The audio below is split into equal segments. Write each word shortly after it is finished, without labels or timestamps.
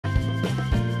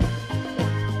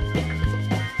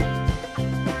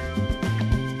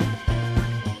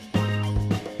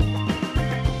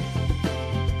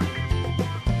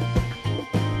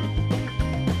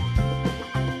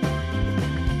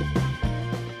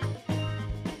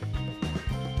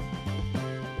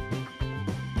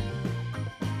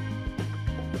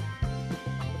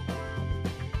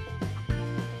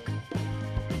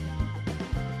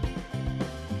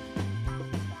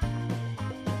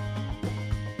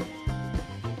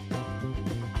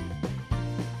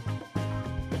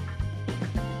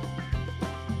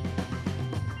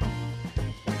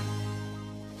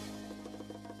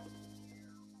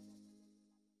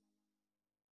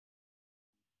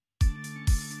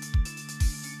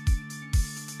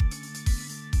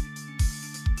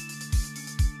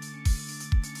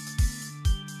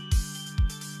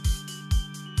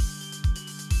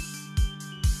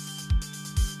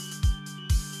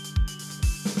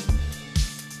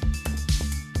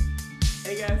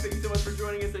guys, thank you so much for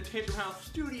joining us at Tantrum House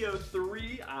Studio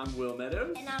 3. I'm Will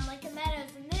Meadows. And I'm Lincoln Meadows,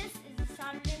 and this is the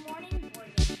Saturday morning board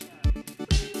game show.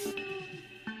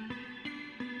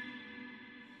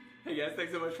 Hey guys,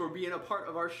 thanks so much for being a part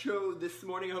of our show this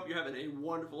morning. I hope you're having a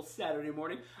wonderful Saturday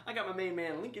morning. I got my main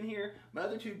man Lincoln here. My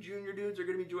other two junior dudes are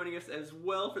going to be joining us as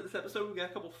well for this episode. We've got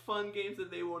a couple fun games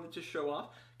that they wanted to show off.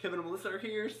 Kevin and Melissa are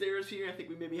here, Sarah's here. I think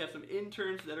we maybe have some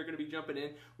interns that are going to be jumping in.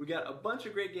 We got a bunch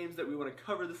of great games that we want to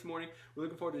cover this morning. We're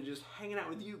looking forward to just hanging out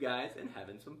with you guys and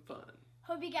having some fun.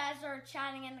 Hope you guys are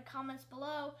chatting in the comments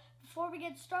below. Before we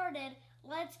get started,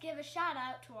 let's give a shout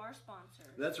out to our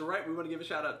sponsors. That's right, we want to give a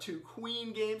shout out to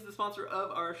Queen Games, the sponsor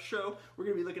of our show. We're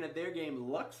going to be looking at their game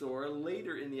Luxor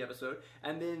later in the episode.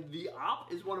 And then The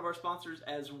Op is one of our sponsors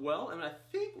as well. And I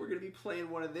think we're going to be playing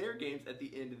one of their games at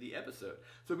the end of the episode.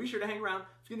 So be sure to hang around.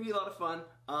 It's going to be a lot of fun.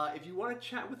 If you want to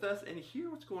chat with us and hear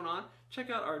what's going on, check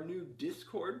out our new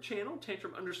Discord channel,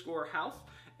 Tantrum_House.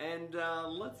 And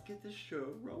let's get this show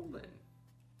rolling.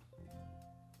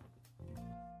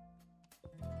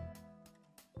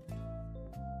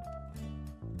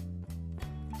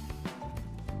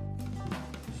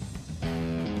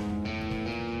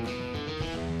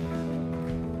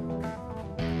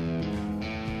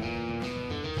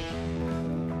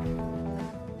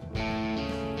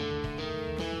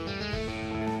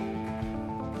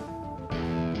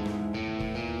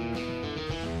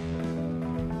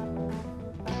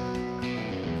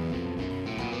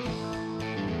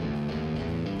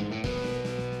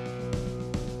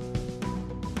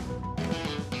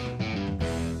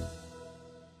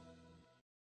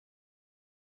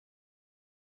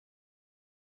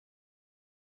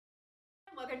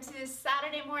 Welcome to this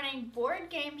Saturday morning board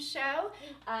game show.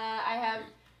 I have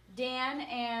Dan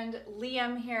and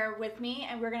Liam here with me,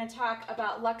 and we're going to talk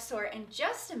about Luxor in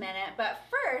just a minute. But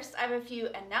first, I have a few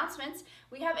announcements.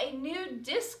 We have a new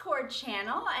Discord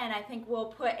channel, and I think we'll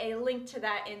put a link to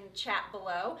that in the chat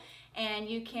below. And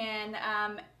you can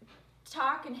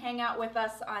talk and hang out with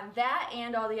us on that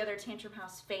and all the other Tantrum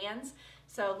House fans.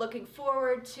 So looking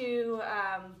forward to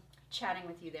chatting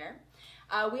with you there.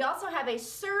 We also have a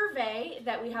survey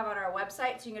that we have on our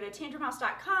website, so you can go to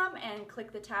tantrumhouse.com and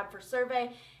click the tab for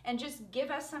survey and just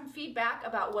give us some feedback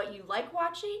about what you like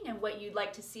watching and what you'd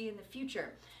like to see in the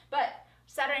future. But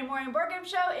Saturday morning board game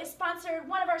show is sponsored.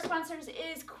 One of our sponsors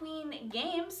is Queen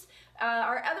Games.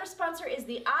 Our other sponsor is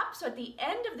The Op. So at the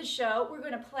end of the show, we're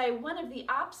going to play one of the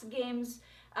Ops games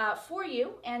for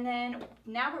you, and then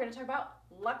now we're going to talk about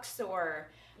Luxor.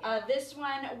 This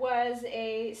one was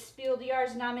a Spiel des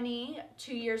Jahres nominee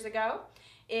 2 years ago.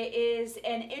 It is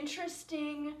an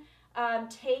interesting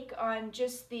take on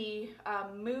just the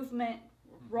movement,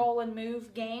 roll and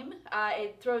move game.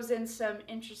 It throws in some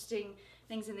interesting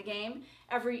things in the game.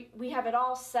 We have it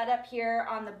all set up here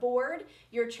on the board.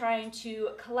 You're trying to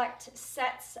collect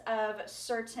sets of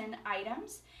certain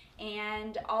items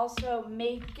and also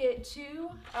make it to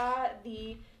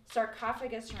the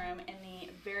sarcophagus room in the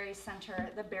very center,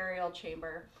 the burial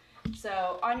chamber.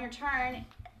 So on your turn,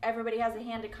 everybody has a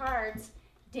hand of cards.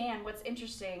 Dan, what's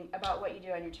interesting about what you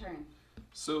do on your turn?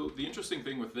 So the interesting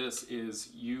thing with this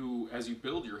is as you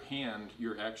build your hand,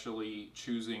 you're actually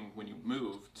choosing when you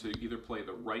move to either play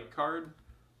the right card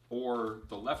or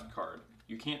the left card.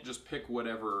 You can't just pick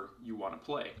whatever you want to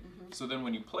play. So then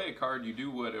when you play a card, you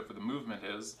do whatever the movement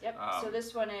is. Yep, so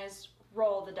this one is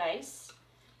roll the dice.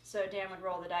 So Dan would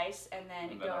roll the dice and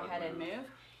then go ahead and move.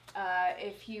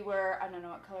 If you were, I don't know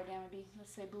what color Dan would be,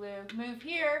 let's say blue. Move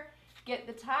here, get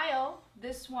the tile.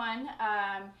 This one,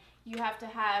 you have to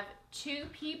have 2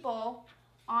 people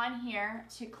on here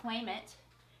to claim it.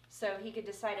 So he could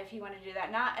decide if he wanted to do that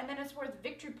or not. And then it's worth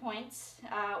victory points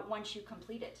once you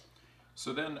complete it.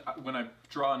 So then when I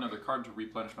draw another card to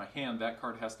replenish my hand, that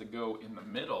card has to go in the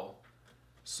middle.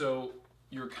 So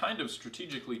you're kind of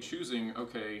strategically choosing,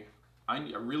 okay, I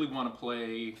really want to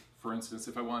play, for instance,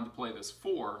 if I wanted to play this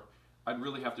 4, I'd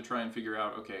really have to try and figure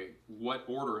out, okay, what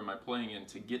order am I playing in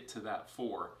to get to that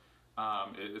 4?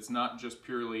 It's not just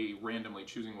purely randomly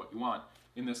choosing what you want.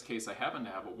 In this case, I happen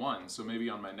to have a 1, so maybe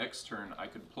on my next turn I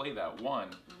could play that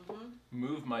 1,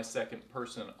 move my second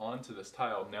person onto this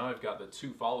tile. Now I've got the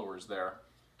 2 followers there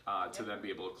to then be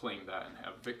able to claim that and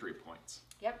have victory points.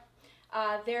 Yep.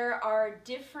 There are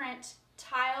different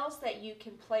tiles that you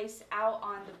can place out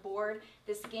on the board.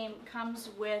 This game comes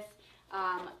with,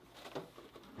 I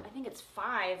think it's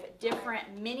 5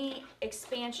 different mini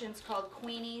expansions called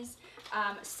Queenies.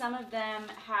 Some of them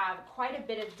have quite a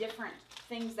bit of different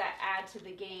things that add to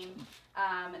the game.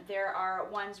 There are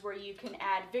ones where you can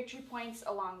add victory points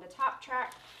along the top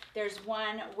track. There's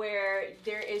one where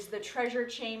there is the treasure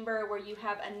chamber where you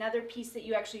have another piece that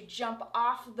you actually jump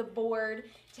off the board,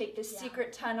 take the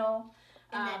secret tunnel.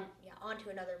 And then onto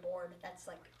another board that's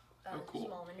like a cool.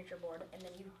 small miniature board, and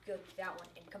then you go through that one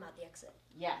and come out the exit.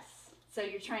 Yes. So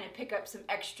you're trying to pick up some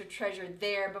extra treasure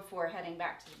there before heading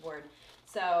back to the board.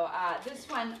 So this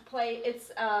one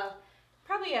it's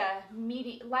probably a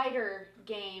lighter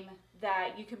game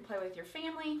that you can play with your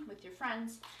family, with your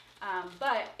friends,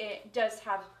 but it does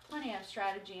have plenty of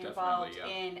strategy involved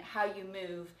in how you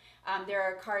move. There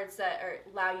are cards that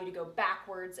allow you to go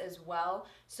backwards as well.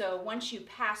 So once you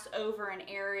pass over an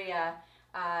area,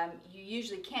 you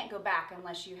usually can't go back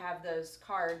unless you have those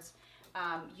cards.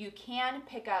 You can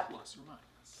pick up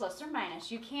plus or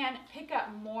minus. You can pick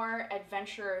up more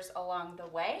adventurers along the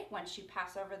way once you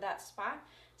pass over that spot.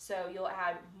 So you'll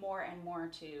add more and more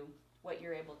to what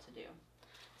you're able to do.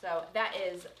 So that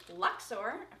is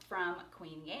Luxor from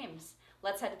Queen Games.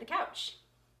 Let's head to the couch.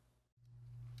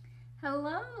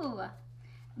 Hello!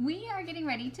 We are getting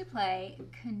ready to play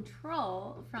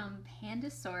Control from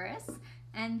Pandasaurus,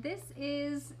 and this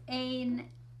is an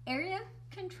area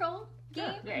control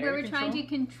game where we're trying to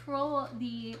control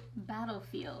the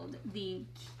battlefield, the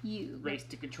cube. Race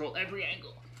to control every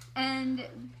angle. And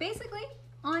basically,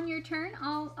 on your turn,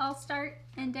 I'll start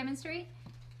and demonstrate.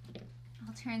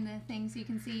 I'll turn the thing so you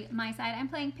can see my side. I'm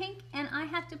playing pink, and I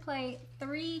have to play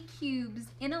 3 cubes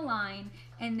in a line,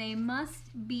 and they must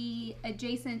be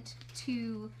adjacent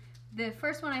to, the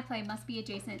first one I play must be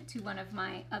adjacent to one of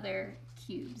my other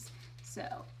cubes. So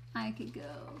I could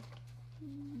go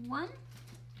 1,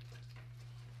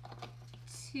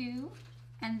 2,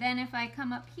 and then if I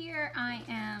come up here, I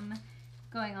am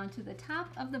going onto the top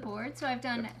of the board. So I've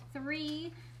done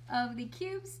 3 of the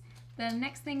cubes. The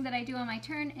next thing that I do on my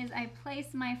turn is I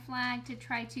place my flag to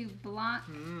try to block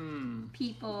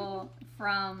people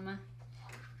from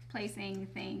placing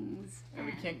things. And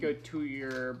we can't go to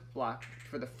your block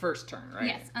for the first turn, right?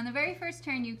 Yes, on the very first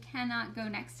turn you cannot go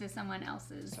next to someone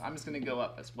else's. So I'm just going to go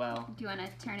up as well. Do you want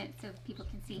to turn it so people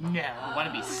can see? No, I want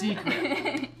to be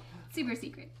secret. Super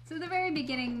secret. So the very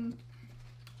beginning,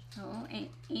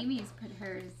 Amy's put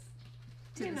hers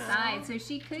to the side, so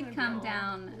she could come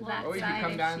down that you side can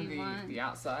come if down she wants. the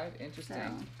outside. Interesting.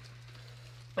 So.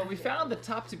 But we found the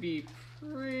top to be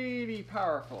pretty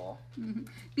powerful.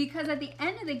 Because at the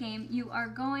end of the game, you are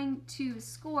going to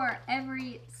score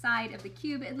every side of the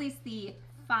cube, at least the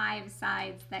 5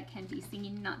 sides that can be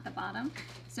seen, not the bottom.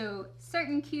 So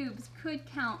certain cubes could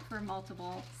count for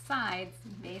multiple sides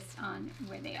based on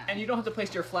where they are. And you don't have to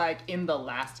place your flag in the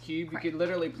last cube. You could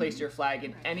literally place your flag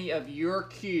in any of your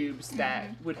cubes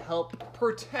that would help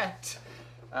protect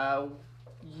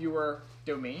your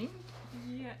domain.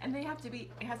 Yeah, and it has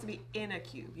to be in a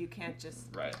cube. You can't just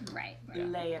Right.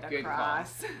 lay it Good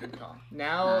across. call. Good call.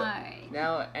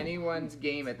 Now anyone's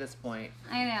game at this point.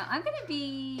 I know. I'm gonna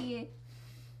be.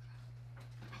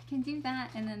 I can do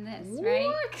that and then this, right?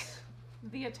 What?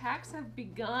 The attacks have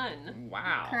begun.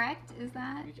 Wow. Correct? Is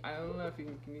that? I don't know if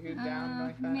you can you go down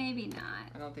like that? Maybe not.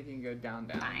 I don't think you can go down.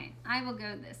 Fine. I will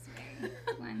go this way.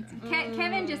 1, 2.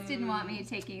 Kevin just didn't want me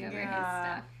taking over his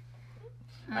stuff.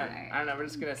 I don't know. We're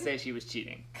just gonna say she was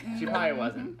cheating. She probably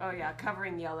wasn't. Oh yeah,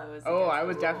 covering yellow is. Oh, against I the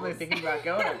was definitely rules. thinking about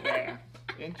going up there.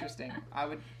 Interesting.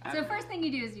 So first thing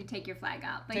you do is you take your flag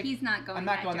out, but he's not going. I'm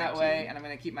not going that way, and I'm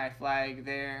gonna keep my flag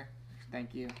there.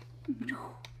 Thank you.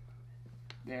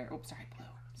 There. Oops, sorry, blue.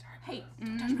 Sorry. Hey,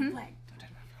 don't touch my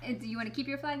flag. Do you want to keep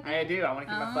your flag there? I do. I want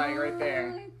to keep my flag right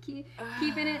there.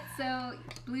 Keeping it so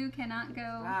blue cannot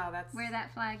go That's where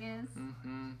that flag is.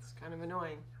 It's kind of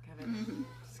annoying, Kevin.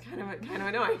 It's kind of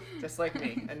annoying. Just like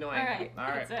me. Annoying. All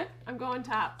right, that's it. I'm going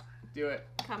top. Do it.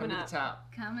 Coming Come up. to the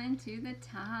top. Coming to the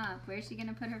top. Where's she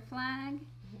gonna put her flag?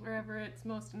 Wherever it's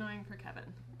most annoying for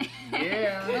Kevin.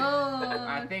 Yeah. Oh,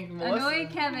 I think Melissa. annoy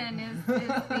Kevin is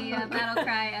the battle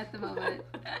cry at the moment.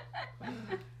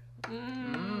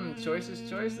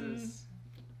 Choices.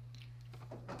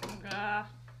 I'll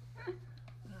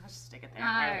just stick it there. All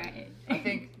right. I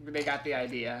think they got the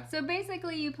idea. So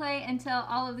basically, you play until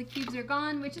all of the cubes are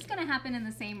gone, which is going to happen in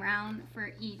the same round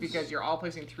for each. Because you're all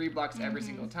placing 3 blocks every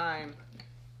single time,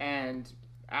 and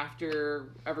after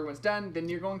everyone's done, then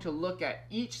you're going to look at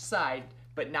each side,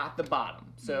 but not the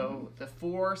bottom. So the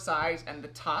 4 sides and the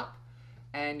top,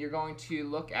 and you're going to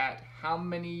look at how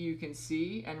many you can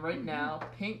see. And right now,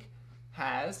 pink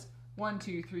has 1,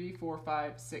 2, 3, 4,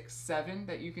 5, 6, 7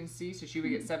 that you can see. So she would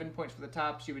get 7 points for the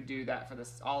top. She would do that for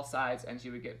all sides, and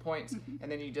she would get points.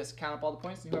 And then you just count up all the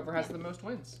points, and whoever has the most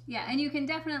wins. Yeah, and you can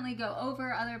definitely go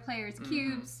over other players'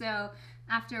 cubes. So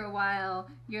after a while,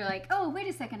 you're like, oh, wait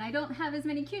a second, I don't have as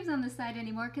many cubes on this side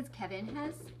anymore because Kevin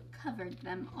has covered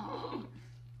them all.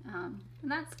 And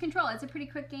that's Control. It's a pretty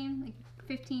quick game, like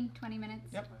 15, 20 minutes.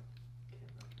 Yep.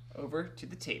 Over to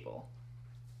the table.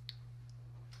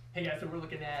 Hey guys, so we're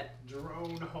looking at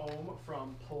Drone Home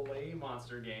from Play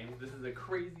Monster Games. This is a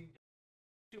crazy,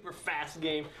 super fast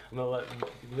game. I'm gonna let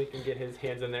Lincoln get his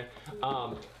hands in there.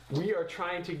 We are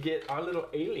trying to get our little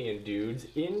alien dudes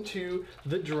into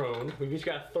the drone. We've each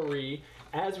got 3.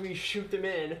 As we shoot them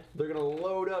in, they're gonna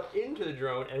load up into the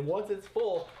drone, and once it's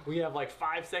full, we have like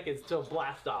 5 seconds to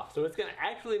blast off. So it's gonna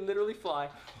actually literally fly,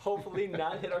 hopefully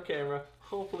not hit our camera,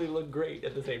 hopefully look great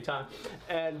at the same time.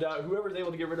 And whoever's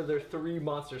able to get rid of their 3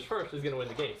 monsters first is gonna win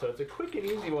the game. So it's a quick and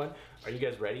easy one. Are you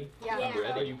guys ready? Yeah.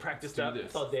 Ready? Are you practiced up? I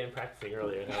saw Dan practicing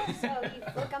earlier. So you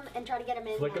flick them and try to get them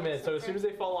in. Flick them in. So as soon as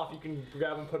they fall off, you can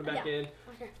grab them, put them back in.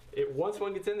 Okay. Once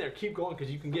one gets in there, keep going because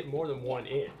you can get more than one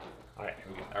in. All right,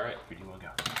 here we go. All right, 3, 2, 1, go.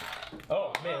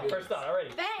 Oh man, first thought already.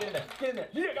 Bang. Get in there. Get in there.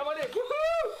 Yeah, come on in.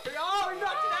 Woohoo! Oh, we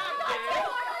knocked it out, Dan.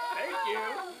 Thank you.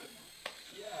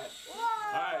 Yes. Whoa.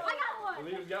 All right. I got one.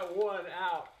 Liam's got one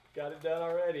out. Got it done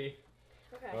already.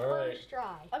 Okay. All right. First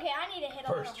try. Okay, I need to hit a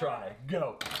First try.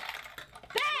 Go.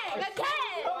 Bang!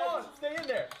 Again! Come on, stay in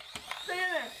there. Stay in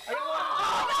there. I got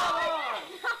one.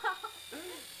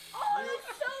 Oh, that's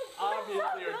so good.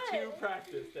 Obviously, are too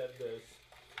practiced at this.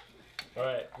 All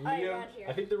right, right, Liam. around here.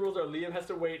 I think the rules are Liam has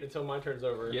to wait until my turn's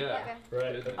over. Yeah.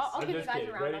 Right. Goodness. I'll I'm give you just guys kidding.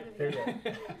 a round. Ready? I'll give Here you we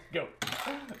go. Go.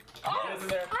 Get in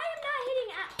there. I am not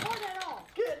hitting at hard at all.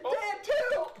 Get Dan,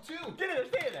 2. Get in there.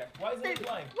 Stay in there. Why is it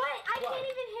flying? Wait, I can't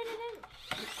even hit it in.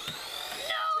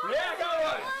 No! Yeah, got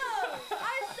one.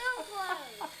 I'm so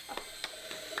close.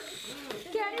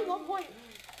 Okay, I need 1 point.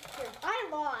 I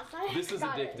lost. This is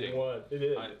got it. addicting. One. It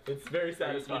is. I- It's very Are you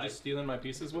satisfying. just stealing my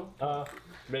pieces, Will?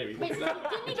 Maybe. Wait, didn't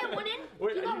you get one in?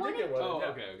 Wait, you got you one did get in? one. Oh, yeah.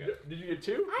 okay, okay. Did you get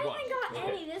 2? I One. haven't got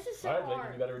Okay. any. This is so All right, Lincoln,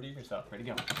 hard. you better redeem yourself. Ready,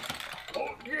 go.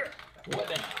 Oh, yeah. What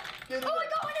the? Get in Oh, I there.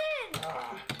 got one in!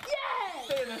 Ah. Yes!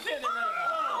 Stay in there. Stay in there.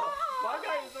 Oh, my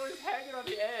guy is always hanging on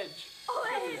the edge. Oh,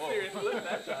 I hit it. Seriously, look at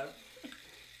that time.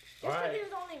 All right. It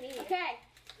was only me. Okay.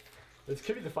 This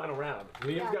could be the final round.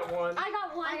 Liam's Yeah. got 1. I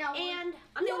got one, and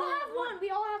I'm we the all only have one. one. We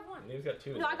all have one. Liam's got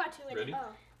 2. No, I got 2 in Ready? it.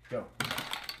 Oh. Go.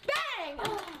 Bang!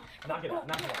 Knock it out.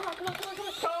 Knock it out. Come on, come on, come on, come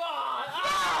on. Come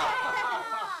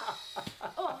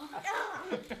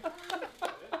on!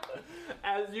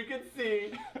 As you can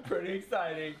see, pretty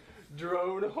exciting.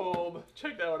 Drone Home.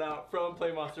 Check that one out from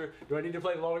Play Monster. Do I need to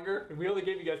play longer? We only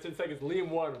gave you guys 10 seconds. Liam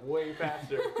won way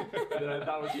faster than I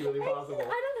thought was humanly possible. I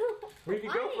don't know. We can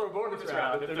go for a bonus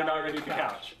round if they're not ready to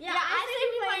couch. Yeah, I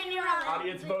think we play around.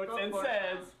 Audience votes and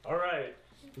says, all right,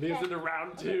 Liam's into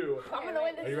round 2. I'm gonna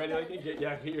win this. Are you ready, Lincoln?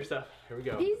 Get your stuff. Here we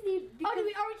go. Oh, are we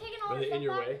taking all Are our they stuff in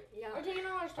your back? way? Yeah. We're taking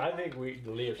all our stuff I back? think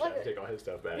Liam should have to take all his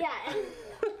stuff back. Yeah.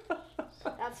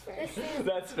 That's fair.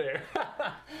 That's fair.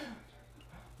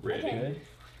 Ready? Okay.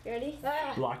 You ready?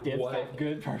 Locked in. What?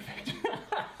 Good. Perfect. No,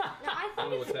 I don't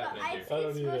know think what's happening here. it's I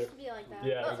don't supposed either. to be like that.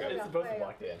 Yeah, Oh, it's okay. supposed to be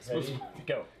locked in. Supposed Ready?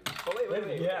 to- Go. Oh,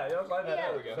 wait. Yeah, you'll find that Yeah.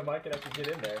 out. There we go. So Mike can actually get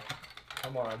in there.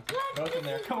 Come on. What? Go in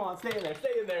there. Come on, stay in there.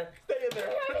 Stay in there. Stay in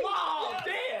there. Come on,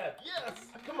 Dan. Yes!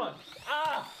 Come on.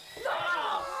 Ah.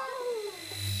 Ah.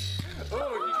 Oh,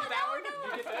 did you get that one? Did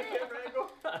you get that camera angle?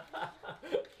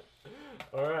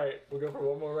 All right, we'll go for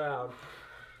one more round.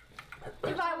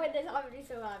 If I win this, I'm gonna be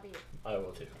so happy. I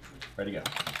will too. Ready, go.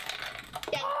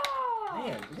 Oh!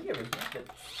 Man, Liam rejected.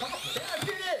 Yeah,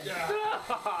 get it!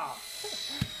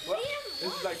 Well,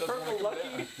 this is like purple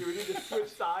lucky. Do we need to switch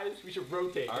sides? We should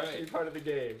rotate. All That right. should be part of the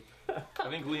game. I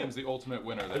think Liam's the ultimate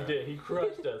winner He there. did. He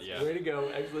crushed us. Yeah. Way to go.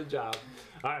 Excellent job.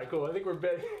 All right, cool. I think we're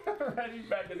ready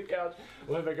back to the couch.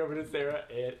 We'll head back over to Sarah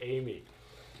and Amy.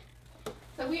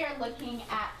 So we are looking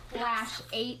at Flash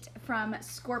 8 from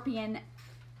Scorpion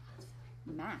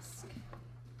Mask.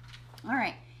 All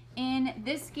right. In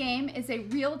this game is a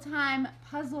real-time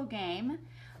puzzle game.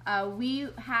 We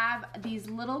have these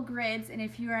little grids, and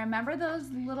if you remember those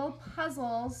little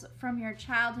puzzles from your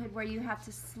childhood where you have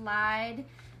to slide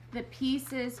the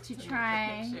pieces to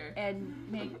try and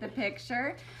make the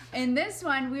picture. In this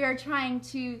one, we are trying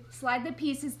to slide the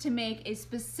pieces to make a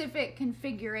specific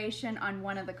configuration on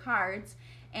one of the cards,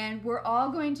 and we're all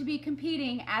going to be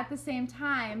competing at the same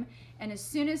time, and as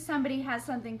soon as somebody has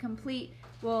something complete,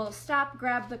 we'll stop,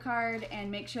 grab the card, and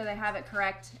make sure they have it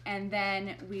correct, and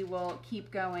then we will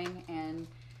keep going and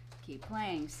keep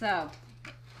playing. So,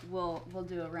 we'll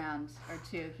do a round or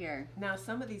two here. Now,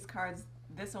 some of these cards,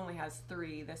 this only has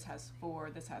 3, this has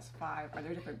 4, this has 5. Are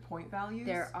there different point values?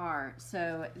 There are.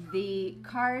 So the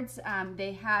cards,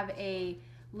 they have a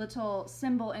little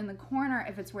symbol in the corner.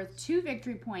 If it's worth 2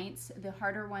 victory points, the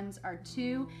harder ones are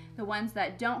 2. The ones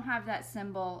that don't have that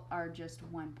symbol are just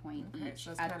 1 point Okay, each.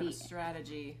 so it's kind of a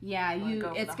strategy. Yeah, You wanna go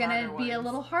for it's the gonna harder be a ones.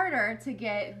 little harder to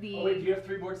get the. Oh, wait, do you have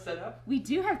 3 boards set up? We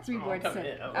do have 3 Oh, boards coming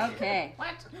set. in. Oh, Okay.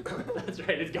 That's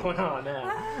right, it's going on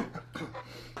now.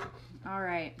 All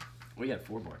right. We got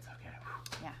 4 boards, okay.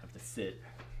 Yeah. I have to sit.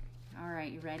 All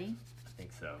right. You ready? I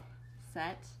think so.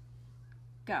 Set.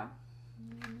 Go.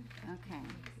 Okay.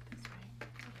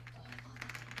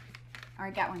 All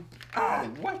right, got one.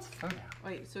 Oh, what? Oh, yeah.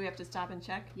 Wait, so we have to stop and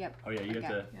check? Yep. Oh, yeah, you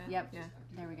have Okay. to. Yep. Yeah.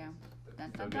 There we go.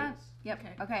 Dun, So dun, good. dun. Yep.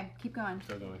 Okay. Okay. Keep going.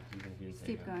 Still going. You can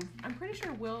Keep going. I'm pretty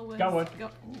sure Will was. Got one.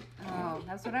 Oh,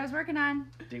 that's what I was working on.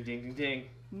 Ding, ding, ding, ding.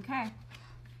 Okay.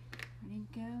 Ready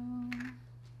to go.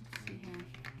 Let's see here.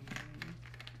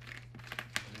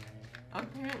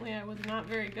 Apparently, I was not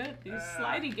very good at these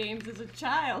slidey games as a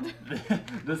child.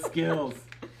 The skills.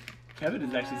 Kevin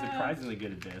is actually surprisingly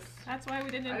good at this. That's why we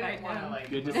didn't invite him.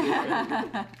 Good to see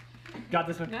you. Got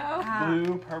this one. No.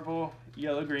 Blue, purple,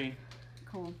 yellow, green.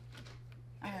 Cool.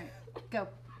 All right. Go.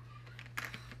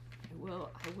 I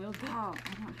will do. Oh,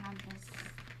 I don't have this.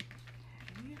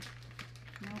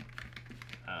 Nope.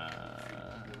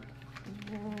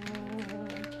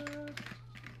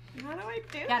 How do I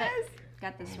do Got this? it.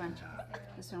 Got this one.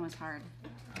 This one was hard.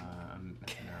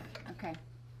 Messing up. Okay.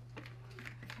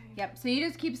 Yep. So you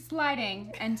just keep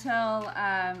sliding until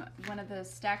one of the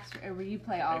stacks, or you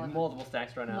play all of them. Multiple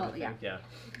stacks run out, Well, I think. Yeah.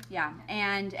 Yeah,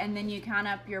 and then you count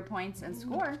up your points and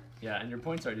score. Yeah, and your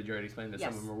points are, did you already explain that Yes.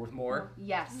 some of them are worth more?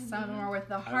 Yes, some of them are worth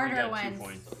the I only harder got 2 ones.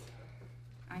 points.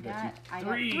 I got got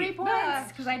 3. 3 points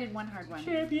because I did one hard one.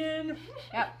 Champion!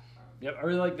 Yep. Yep, I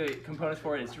really like the components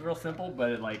for it. It's real simple,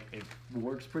 but it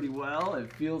works pretty well.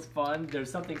 It feels fun. There's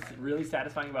something really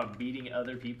satisfying about beating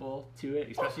other people to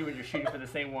it, especially when you're shooting for the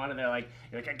same one and you're like,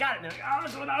 I got it. And they're like, oh,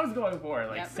 that's what I was going for. It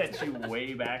like Yep. sets you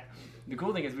way back. The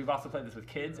cool thing is we've also played this with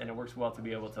kids, and it works well to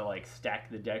be able to like stack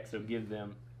the deck, so give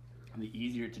them the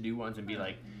easier to do ones and be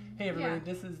like, hey everybody, Yeah.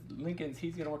 this is Lincoln's,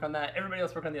 he's gonna work on that. Everybody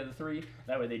else work on the other 3.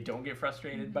 That way they don't get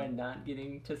frustrated by not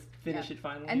getting to finish Yep. it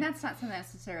finally. And that's not something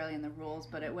necessarily in the rules,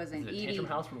 but it was an It's a easy. tantrum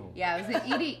house rule. Yeah, it was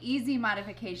an easy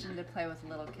modification to play with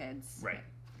little kids. Right.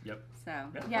 Yep. So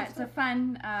Yeah, it's a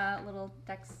fun little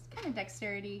kind of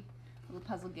dexterity little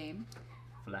puzzle game.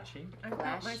 Flashing. I Flash.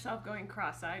 felt myself going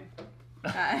cross-eyed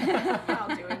Uh,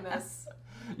 while doing this.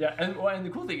 Yeah, and the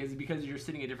cool thing is because you're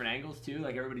sitting at different angles too,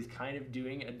 like everybody's kind of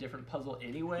doing a different puzzle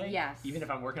anyway. Yes. Even if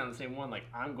I'm working on the same one, like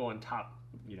I'm going top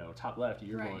left,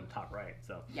 you're Right. going top right.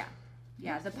 So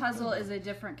yeah, the puzzle is a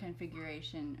different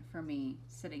configuration for me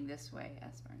sitting this way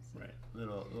as far as. right,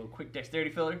 little quick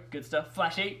dexterity filler, good stuff.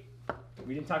 Flash 8.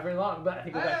 We didn't talk very long, but I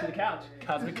think we're back to the couch.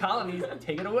 Cosmic Colonies,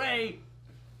 take it away.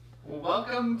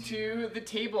 Welcome to the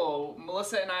table.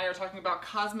 Melissa and I are talking about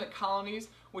Cosmic Colonies,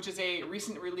 which is a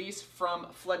recent release from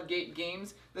Floodgate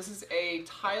Games. This is a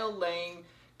tile-laying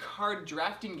card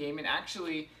drafting game, and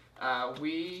actually,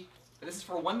 this is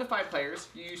for 1 to 5 players.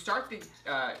 You start the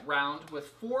round with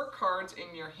 4 cards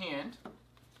in your hand,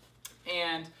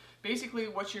 and basically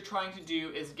what you're trying to do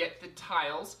is get the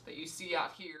tiles that you see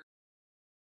out here.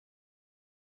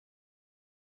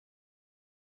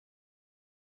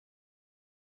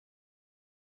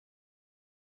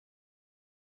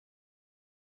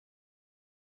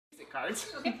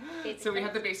 Cards. So we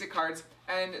have the basic cards,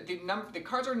 and the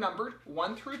cards are numbered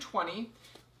 1 through 20.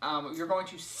 You're going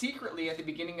to secretly at the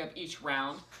beginning of each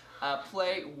round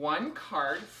play 1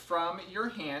 card from your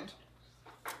hand,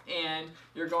 and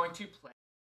you're going to play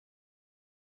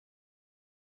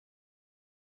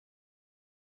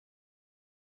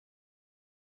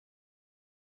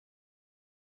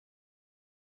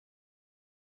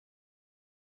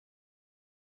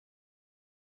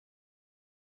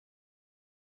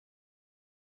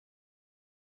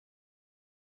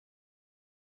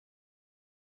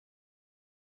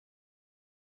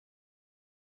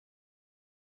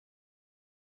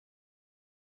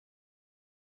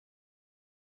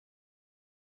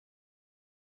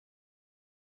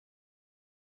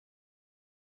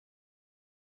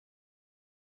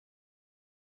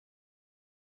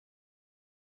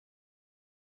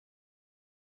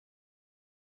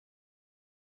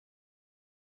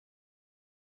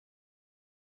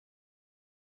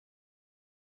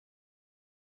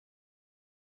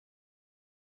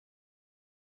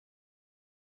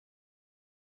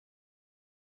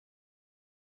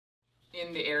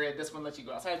in the area. This one lets you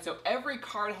go outside. So every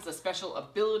card has a special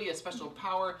ability, a special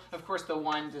power. Of course, the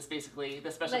one just basically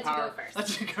the special Lets you power go first.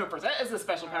 lets you go first. That is a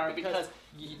special power because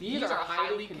these are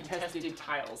highly contested contested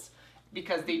tiles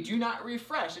because they do not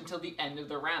refresh until the end of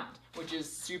the round, which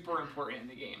is super important in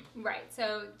the game. Right.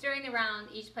 So during the round,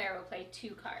 each player will play 2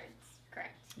 cards.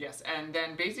 Correct. Yes, and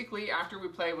then basically after we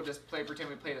play, we'll just pretend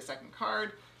we play the second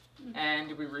card,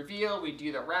 and we reveal, we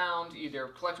do the round, either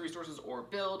collect resources or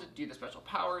build, do the special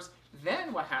powers.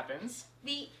 Then what happens?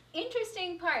 The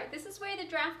interesting part, this is where the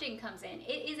drafting comes in.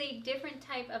 It is a different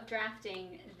type of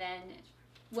drafting than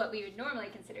what we would normally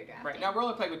consider drafting. Right, now we're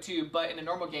only playing with 2, but in a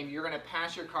normal game, you're going to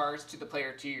pass your cards to the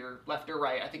player to your left or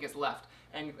right. I think it's left.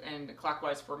 And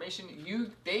clockwise formation,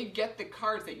 they get the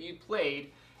cards that you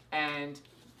played, and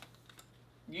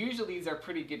usually these are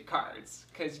pretty good cards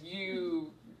because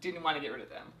you didn't want to get rid of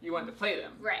them. You wanted to play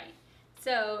them. Right.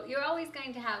 So you're always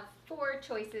going to have 4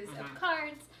 choices of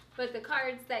cards, but the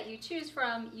cards that you choose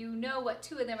from, you know what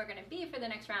 2 of them are going to be for the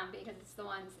next round because it's the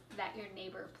ones that your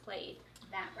neighbor played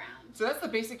that round. So that's the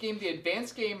basic game. The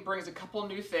advanced game brings a couple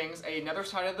new things. Another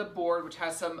side of the board which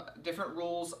has some different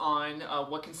rules on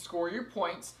what can score your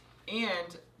points,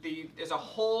 and there's a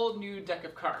whole new deck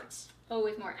of cards. Oh,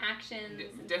 with more actions.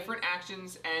 And Different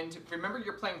actions, and remember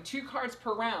you're playing 2 cards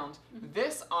per round.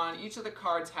 This on each of the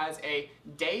cards has a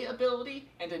day ability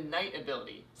and a night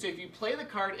ability. So if you play the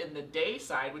card in the day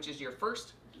side, which is your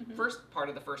first part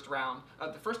of the first round,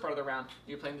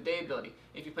 you're playing the day ability.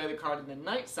 If you play the card in the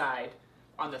night side,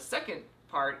 on the second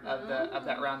part of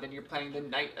that round, then you're playing the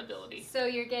night ability. So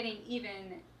you're getting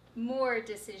even more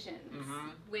decisions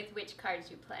with which cards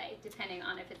you play, depending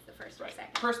on if it's the first or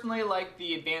second. Personally, like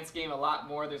the advanced game a lot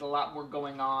more. There's a lot more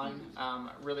going on.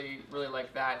 Really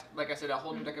like that. Like I said, a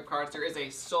whole new deck of cards. There is a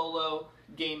solo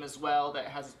game as well that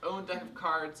has its own deck of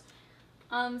cards.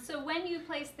 So when you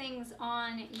place things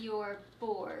on your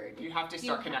board, You have to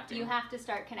start connecting. You have to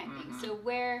start connecting. So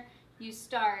where you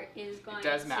start is going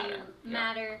does to matter.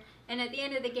 matter. And at the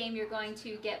end of the game, you're going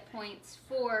to get points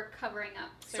for covering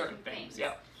up certain things.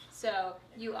 Yep. So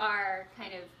you are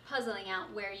kind of puzzling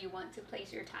out where you want to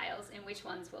place your tiles and which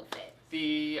ones will fit.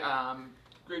 The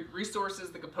resources,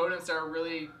 the components are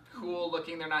really cool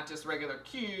looking. They're not just regular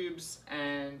cubes,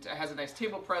 and it has a nice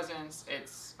table presence.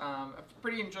 It's a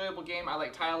pretty enjoyable game. I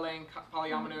like tile laying,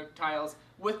 polyomino tiles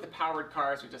with the powered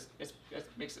cards, which just it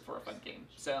makes it for a fun game.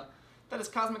 So that is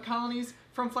Cosmic Colonies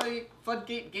from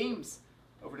Floodgate Games.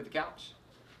 Over to the couch.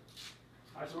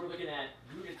 Alright, so we're looking at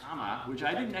Gudetama, which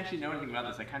I didn't actually know anything about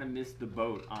this. I kind of missed the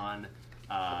boat on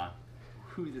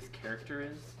who this character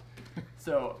is.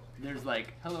 So there's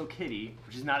like Hello Kitty,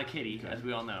 which is not a kitty, as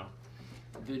we all know.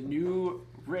 The new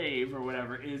rave or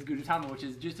whatever is Gudetama, which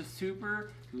is just a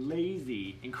super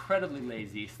lazy, incredibly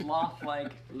lazy,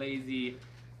 sloth-like lazy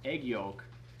egg yolk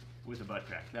with a butt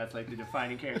crack. That's like the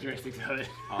defining characteristics of it.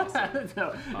 Awesome.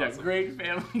 So, yeah, Awesome. great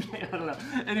family game. I don't know.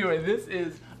 Anyway, this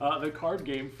is the card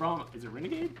game from, is it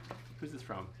Renegade? Who's this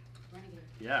from? Renegade.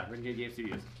 Yeah, Renegade Game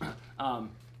Studios.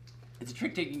 It's a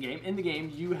trick-taking game. In the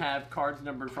game, you have cards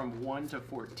numbered from 1 to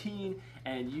 14,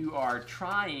 and you are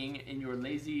trying, in your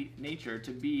lazy nature, to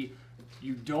be,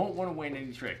 you don't want to win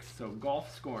any tricks. So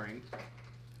golf scoring.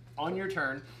 On your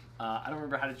turn, I don't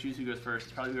remember how to choose who goes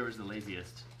first. Probably whoever's the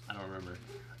laziest. I don't remember.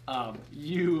 I'll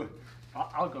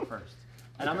go first.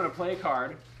 And I'm going to play a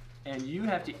card, and you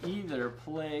have to either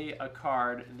play a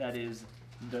card that is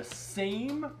the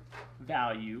same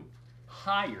value,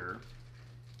 higher,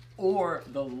 or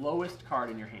the lowest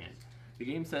card in your hand. The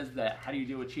game says that, how do you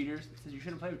deal with cheaters? It says you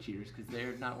shouldn't play with cheaters because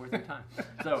they're not worth your time.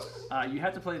 So you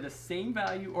have to play the same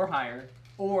value or higher,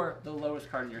 or the lowest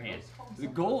card in your hand. The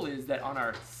goal is that on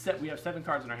our set, we have 7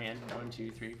 cards in our hand. 1, 2,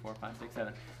 3, 4, 5, 6,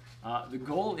 7. The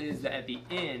goal is that at the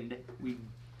end, we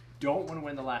don't want to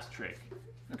win the last trick.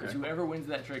 Because whoever wins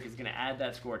that trick is going to add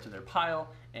that score to their pile,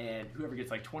 and whoever gets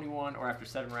like 21, or after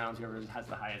 7 rounds, whoever has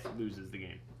the highest loses the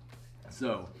game.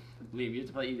 So, Liam, you have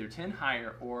to play either 10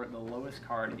 higher or the lowest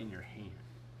card in your hand.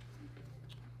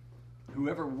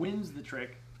 Whoever wins the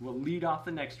trick will lead off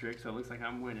the next trick, so it looks like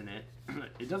I'm winning it.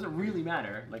 It doesn't really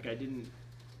matter, like that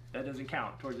doesn't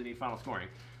count towards any final scoring.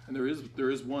 And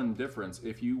there is one difference.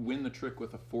 If you win the trick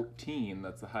with a 14,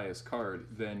 that's the highest card,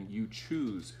 then you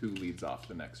choose who leads off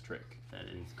the next trick. That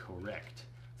is correct.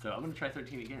 So I'm going to try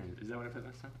 13 again. Is that what I played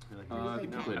last time? I think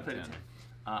you No, played I played 10. 10.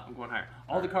 I'm going higher.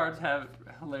 All the cards have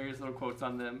hilarious little quotes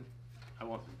on them.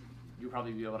 You'll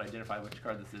probably be able to identify which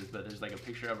card this is, but there's like a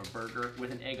picture of a burger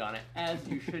with an egg on it, as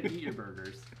you should eat your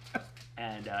burgers.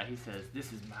 And he says,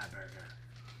 "This is my burger."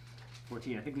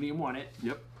 14. I think Liam won it.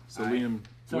 Yep. So All right. Liam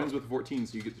So- wins with 14,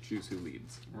 so you get to choose who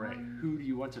leads. Right. Who do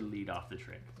you want to lead off the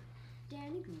trick?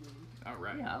 Danny Green. All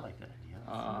right. Yeah, I like that idea.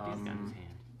 Let's see what he's got in his hand.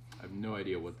 I have no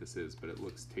idea what this is, but it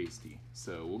looks tasty.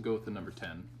 So we'll go with the number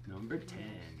 10. Number 10.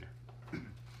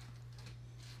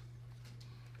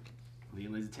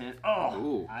 Liam lays a 10. Oh,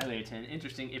 Ooh. I lay a 10.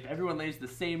 Interesting. If everyone lays the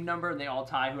same number and they all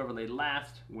tie, whoever laid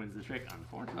last wins the trick.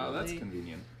 Unfortunately. Oh, that's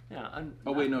convenient. Yeah.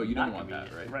 Oh, wait, no, you not don't want that,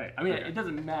 convenient. right? Right. I mean, Okay. it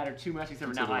doesn't matter too much except for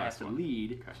Until now the I have last to one.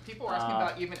 lead. Okay. People are asking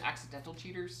about even accidental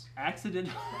cheaters. Accident.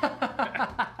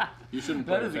 You shouldn't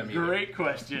play That is with a them either. great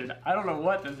question. I don't know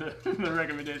what the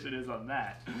recommendation is on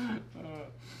that.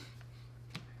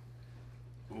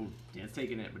 Oh, Dan's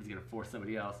taking it, but he's going to force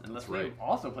somebody else. Unless That's right. Liam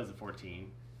also plays a 14.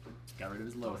 Got rid of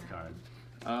his lowest card.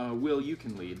 Will, you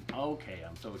can lead. Okay,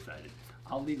 I'm so excited.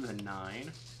 I'll lead with a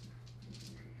 9.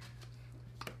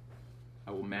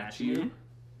 I will match Matching you. it.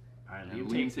 All right, And Liam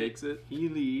Liam takes it. He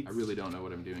leads. I really don't know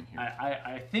what I'm doing here.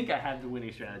 I think I have the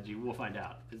winning strategy. We'll find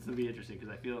out. It's going to be interesting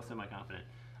because I feel semi-confident.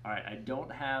 All right, I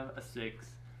don't have a 6.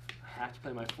 I have to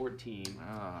play my 14.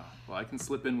 Well, I can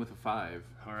slip in with a 5.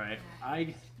 All right,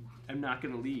 I am not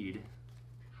going to lead.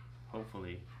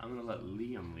 Hopefully. I'm going to let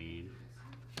Liam lead.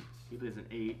 He plays an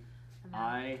 8.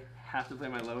 I have to play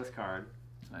my lowest card.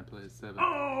 And I play a 7.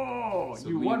 Oh, So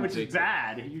you Liam won, which is takes it.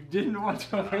 bad. You didn't want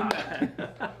to win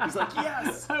that. He's like,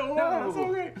 yes! I won. That's so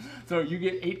great. So you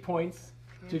get 8 points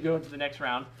to go into the next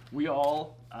round. We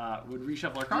all would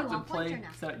reshuffle our cards and want points play.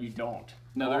 or no? So you don't.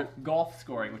 No, Golf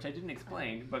scoring, which I didn't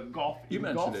explain, but golf. You in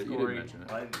mentioned golf it. You did Scoring, mention it.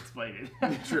 Well, I didn't explain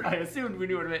it. True. I assumed we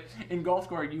knew what it meant. In golf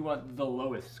scoring, you want the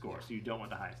lowest score, so you don't want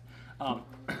the highest.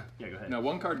 Yeah, go ahead. Now,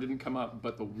 one card didn't come up,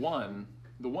 but the one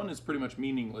is pretty much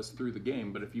meaningless through the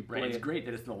game, but if you play Right, it's it, great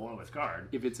that it's the lowest card.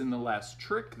 if it's in the last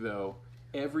trick, though,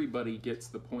 everybody gets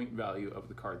the point value of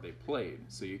the card they played.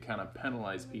 So you kind of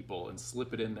penalize people and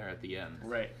slip it in there at the end.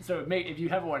 Right. So if you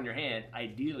have one in your hand,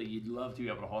 ideally you'd love to be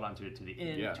able to hold on to it to the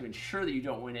end Yeah. to ensure that you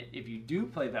don't win it. If you do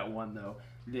play that one though,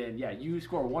 then yeah, you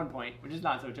score 1 point, which is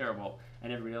not so terrible,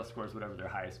 and everybody else scores whatever their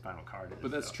highest final card is.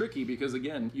 But that's so. tricky because,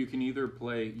 again, you can either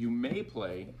you may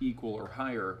play equal or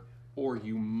higher, or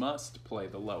you must play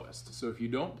the lowest. So if you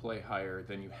don't play higher,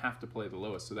 then you have to play the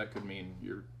lowest. So that could mean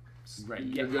you're Right.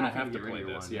 You're You gonna have have to get rid play of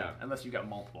your this, one, yeah. Unless you got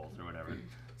multiples or whatever.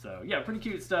 So yeah, pretty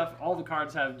cute stuff. All the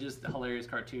cards have just hilarious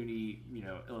cartoony,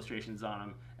 illustrations on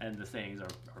them, and the sayings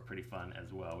are pretty fun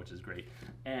as well, which is great.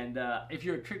 And if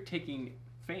you're a trick-taking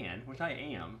fan, which I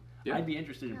am, Yeah. I'd be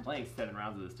interested in playing 7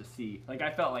 rounds of this to see. Like,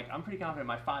 I felt like I'm pretty confident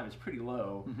my 5 is pretty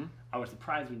low. Mm-hmm. I was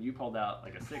surprised when you pulled out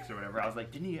like a 6 or whatever. I was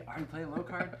like, didn't he already play a low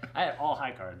card? I had all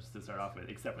high cards to start off with,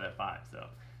 except for that 5. So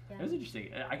it was interesting.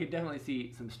 I could definitely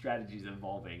see some strategies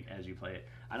evolving as you play it.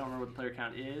 I don't remember what the player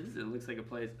count is. It looks like it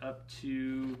plays up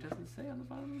to, doesn't say on the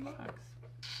bottom of the box.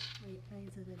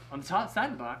 On the top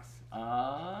side of the box,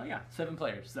 7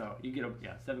 players. So you get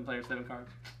 7 players, 7 cards.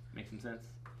 Makes some sense.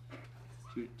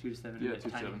 2 to 7. Yeah, 2 to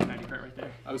tiny, 7. tiny print right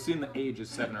there. I was seeing the age is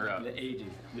 7 or up. The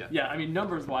ages. Yeah. Yeah, I mean,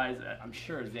 numbers wise, I'm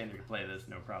sure Xander could play this,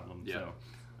 no problem. Yeah.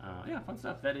 So, fun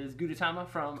stuff. That is Gudetama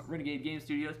from Renegade Game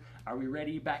Studios. Are we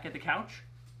ready back at the couch?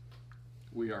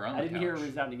 We are on I the didn't hear a couch.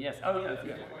 resounding yes. Oh, yeah. That's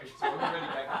good.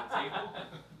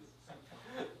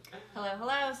 Hello,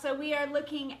 hello. So we are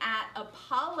looking at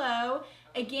Apollo,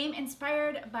 a game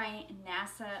inspired by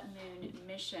NASA moon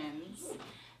missions.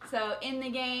 So in the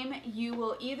game, you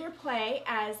will either play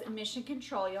as mission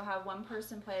control. You'll have one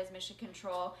person play as mission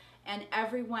control, and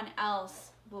everyone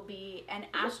else will be an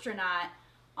astronaut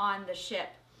on the ship.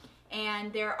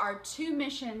 And there are 2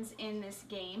 missions in this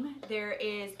game. There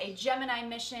is a Gemini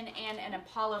mission and an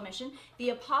Apollo mission. The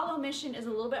Apollo mission is a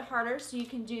little bit harder, so you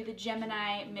can do the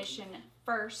Gemini mission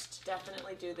first.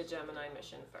 Definitely do the Gemini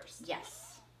mission first. Yes.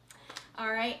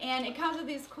 All right, and it comes with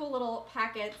these cool little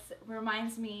packets.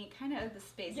 Reminds me kind of of the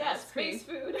space. Yes, ice cream. space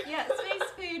food. Yeah, space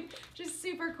food, just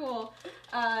super cool.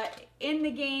 In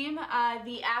the game,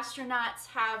 the astronauts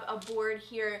have a board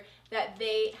here that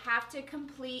they have to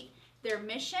complete their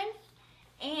mission,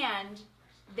 and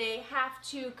they have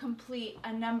to complete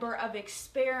a number of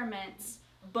experiments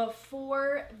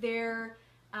before their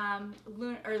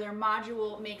their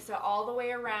module makes it all the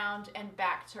way around and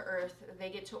back to Earth. They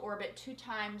get to orbit 2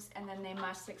 times, and then they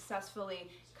must successfully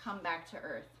come back to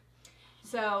Earth.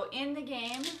 So in the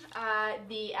game,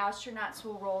 the astronauts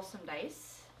will roll some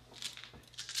dice,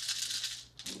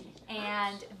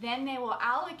 and then they will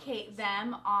allocate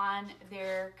them on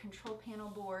their control panel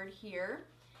board here.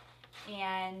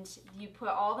 And you put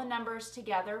all the numbers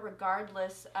together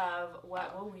regardless of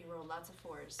what, we rolled lots of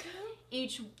 4s.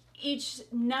 Each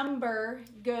number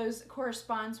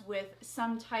corresponds with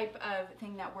some type of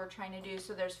thing that we're trying to do.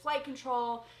 So there's flight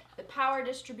control, the power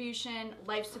distribution,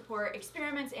 life support,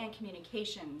 experiments, and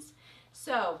communications.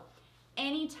 So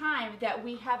anytime that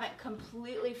we haven't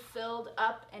completely filled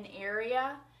up an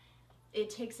area, it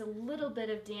takes a little bit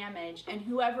of damage, and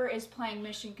whoever is playing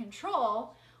Mission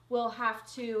Control will have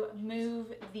to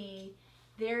move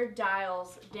their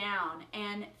dials down,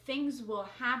 and things will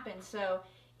happen. So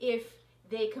if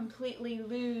they completely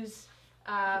lose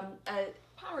a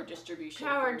Power distribution.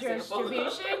 power for example.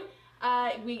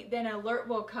 distribution, then an alert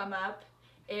will come up,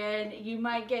 and you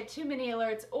might get too many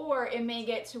alerts, or it may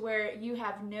get to where you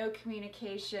have no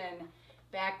communication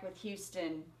back with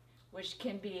Houston, which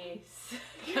can be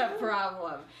a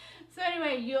problem. So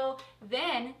anyway,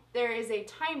 then there is a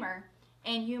timer,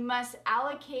 and you must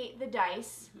allocate the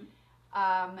dice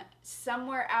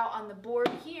somewhere out on the board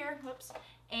here. Whoops.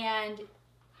 And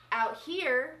out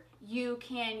here, you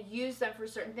can use them for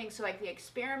certain things. So like the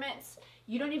experiments,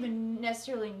 you don't even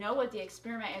necessarily know what the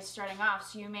experiment is starting off.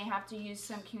 So you may have to use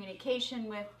some communication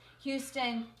with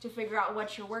Houston to figure out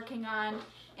what you're working on.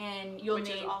 And you'll Which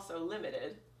need... is also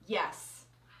limited. Yes.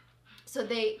 So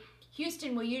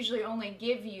Houston will usually only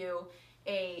give you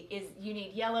you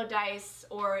need yellow dice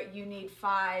or you need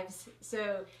 5s.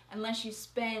 So unless you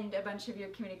spend a bunch of your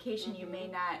communication, you may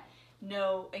not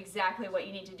know exactly what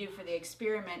you need to do for the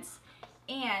experiments.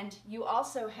 And you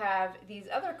also have these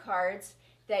other cards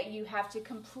that you have to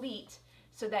complete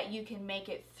so that you can make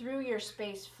it through your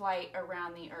space flight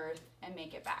around the Earth and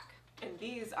make it back. And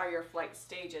these are your flight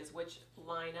stages, which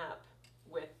line up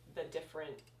with the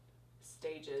different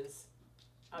stages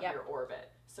of Yep. your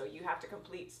orbit. So you have to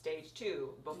complete stage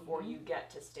 2 before you get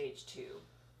to stage 2.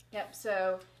 Yep,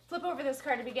 so flip over this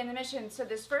card to begin the mission. So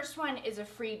this first one is a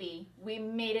freebie. We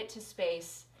made it to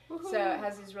space. So it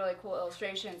has these really cool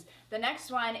illustrations. The next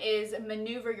one is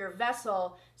maneuver your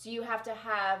vessel. So you have to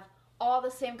have all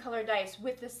the same color dice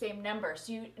with the same number.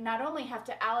 So you not only have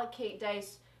to allocate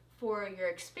dice for your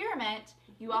experiment,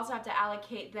 you also have to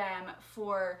allocate them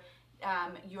for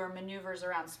your maneuvers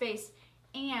around space.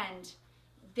 And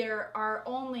there are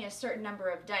only a certain number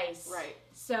of dice. Right.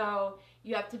 So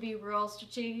you have to be real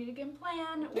strategic and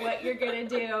plan what you're going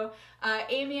to do.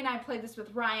 Amy and I played this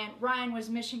with Ryan. Ryan was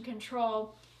Mission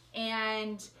Control,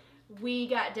 and we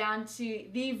got down to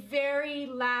the very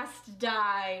last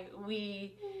die.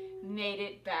 We made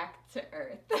it back to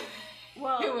Earth.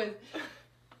 Well,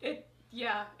 it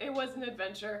was an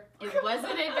adventure. It was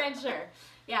an adventure.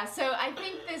 Yeah, so I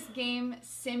think this game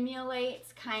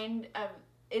simulates kind of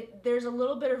there's a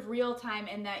little bit of real time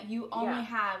in that you only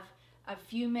have a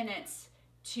few minutes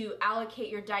to allocate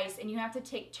your dice, and you have to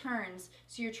take turns.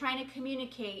 So you're trying to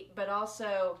communicate, but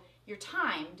also you're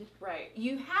timed. Right.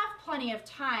 You have plenty of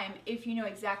time if you know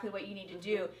exactly what you need to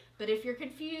do. But if you're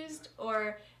confused,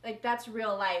 or like that's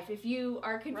real life, if you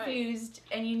are confused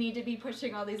and you need to be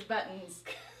pushing all these buttons,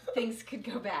 things could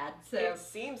go bad. So it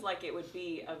seems like it would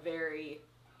be a very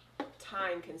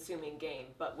time-consuming game,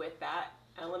 but with that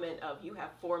element of you have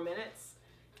 4 minutes,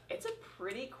 it's a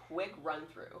pretty quick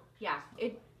run-through. yeah,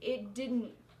 it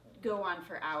didn't go on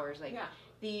for hours.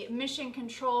 The mission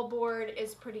control board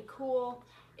is pretty cool.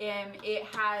 It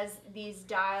has these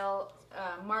dial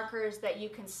markers that you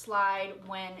can slide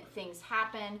when things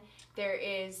happen. There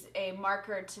is a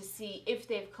marker to see if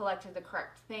they've collected the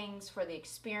correct things for the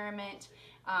experiment.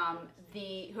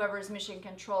 Whoever's mission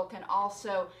control can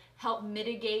also help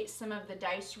mitigate some of the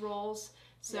dice rolls.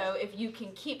 So if you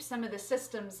can keep some of the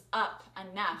systems up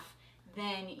enough,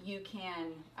 then you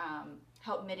can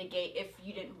help mitigate if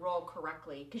you didn't roll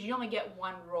correctly. Because you only get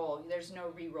one roll. There's no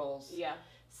re-rolls. Yeah.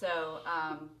 So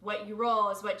what you roll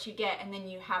is what you get, and then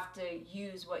you have to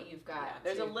use what you've got. Yeah,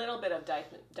 there's a little bit of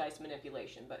dice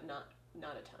manipulation, but not a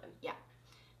ton. Yeah.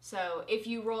 So if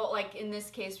you roll, like in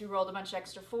this case, we rolled a bunch of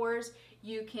extra 4s,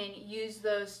 you can use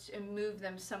those to move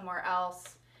them somewhere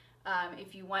else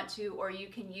if you want to, or you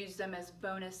can use them as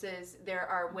bonuses. There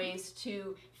are ways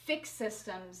to fix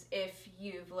systems if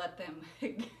you've let them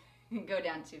go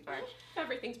down too far.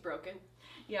 Everything's broken.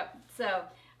 Yep. So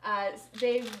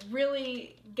they've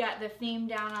really got the theme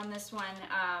down on this one,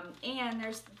 and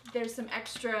there's some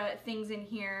extra things in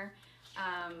here.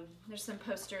 There's some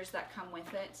posters that come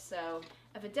with it. So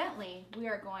evidently, we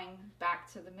are going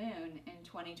back to the moon in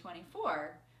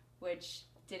 2024, which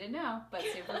didn't know, but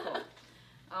super cool.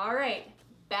 All right,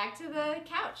 back to the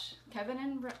couch, Kevin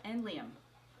and Liam.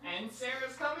 And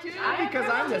Sarah's coming too, I am because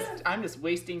coming. I'm just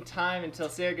wasting time until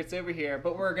Sarah gets over here.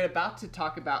 But we're about to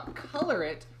talk about Color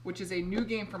It, which is a new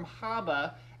game from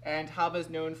Haba, and Haba is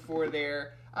known for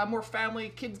their more family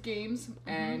kids games.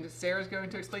 And Sarah's going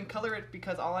to explain Color It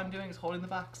because all I'm doing is holding the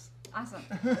box. Awesome.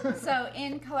 So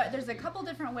in Color, there's a couple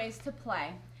different ways to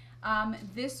play.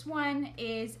 This one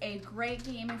is a great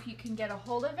game if you can get a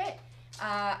hold of it.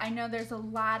 I know there's a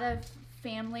lot of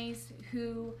families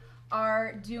who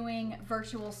are doing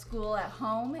virtual school at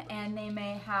home, and they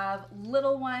may have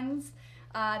little ones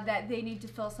that they need to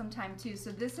fill some time too.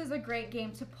 So this is a great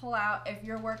game to pull out if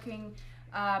you're working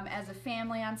as a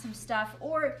family on some stuff,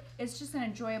 or it's just an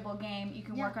enjoyable game. You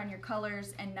can work on your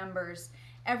colors and numbers.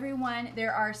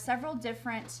 There are several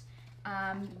different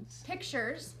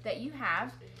pictures that you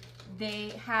have. They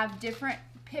have different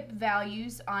pip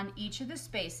values on each of the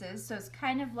spaces, so it's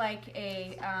kind of like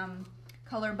a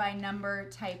color by number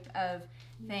type of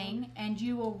thing. And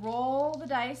you will roll the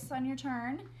dice on your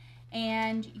turn,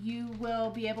 and you will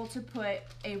be able to put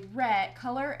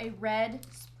color a red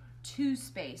 2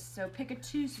 space. So pick a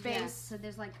 2 space. Yeah, so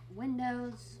there's like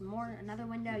windows, another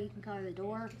window. You can color the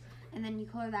door, and then you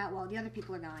color that while the other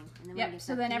people are going. And then Yep.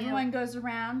 So then everyone goes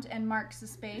around and marks a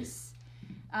space.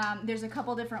 There's a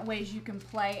couple different ways you can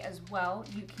play as well.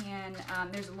 You can.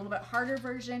 There's a little bit harder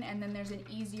version, and then there's an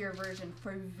easier version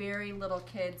for very little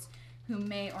kids who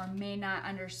may or may not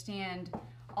understand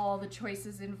all the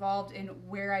choices involved in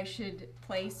where I should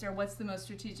place or what's the most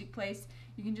strategic place.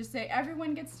 You can just say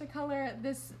everyone gets to color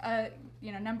this,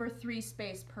 number 3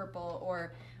 space purple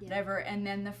or whatever, and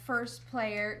then the first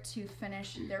player to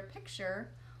finish their picture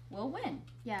will win.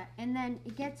 Yeah, and then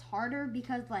it gets harder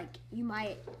because like you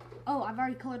might, I've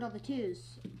already colored all the 2s.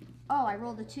 I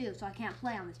rolled a 2, so I can't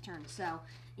play on this turn. So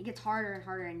it gets harder and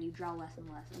harder, and you draw less and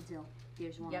less until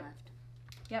there's one left.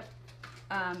 Yep.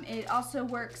 It also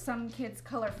works. Some kids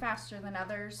color faster than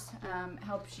others.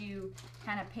 Helps you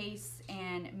kind of pace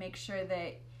and make sure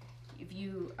that if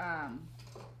you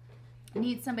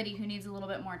need somebody who needs a little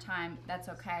bit more time, that's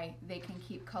okay. They can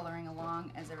keep coloring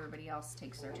along as everybody else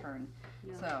takes their turn.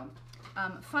 Yeah.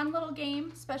 So, fun little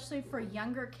game, especially for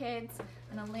younger kids.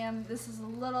 And Liam, this is a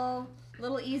little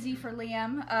easy for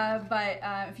Liam, but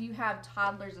if you have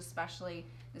toddlers especially,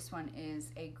 this one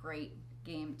is a great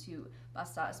game to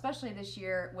bust out, especially this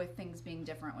year with things being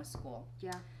different with school.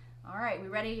 Yeah. All right, we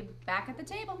ready back at the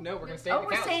table? No, we're going to stay on the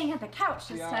couch. We're staying at the couch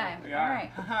this time. We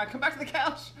are. All right. Come back to the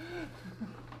couch.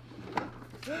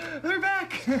 We're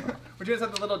back. We're doing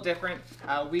something a little different.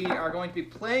 We are going to be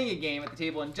playing a game at the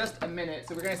table in just a minute,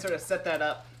 so we're going to sort of set that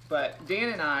up. But Dan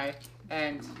and I,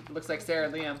 and it looks like Sarah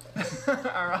and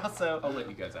Liam, are also... I'll let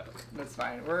you guys out. That's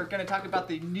fine. We're going to talk about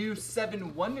the new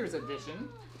Seven Wonders edition.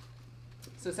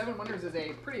 So Seven Wonders is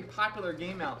a pretty popular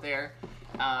game out there.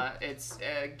 It's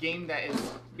a game that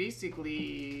is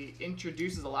basically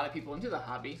introduces a lot of people into the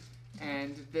hobby.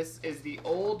 And this is the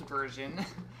old version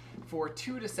for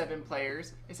 2 to 7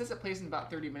 players. It says it plays in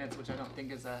about 30 minutes, which I don't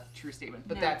think is a true statement,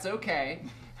 but that's okay.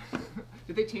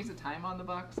 Did they change the time on the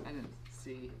box? I didn't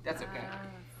see. That's okay.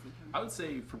 I would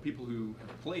say for people who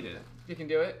have played it, You can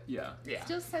do it? yeah. Yeah.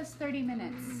 Still says 30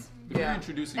 minutes. If you're Yeah.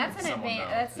 introducing That's an someone, advantage.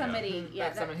 though, That's somebody. Yeah.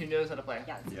 That's someone who knows how to play.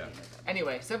 Yeah. Yeah.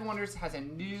 Anyway, Seven Wonders has a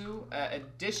new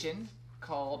edition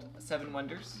called Seven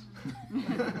Wonders.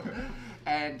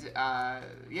 And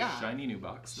yeah. Shiny new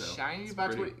box though. Shiny It's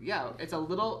box. pretty. Yeah, it's a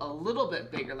little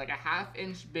bit bigger, like a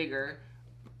half-inch bigger,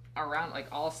 around like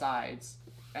all sides.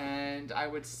 And I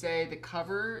would say the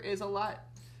cover is a lot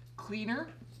cleaner,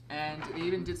 and they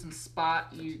even did some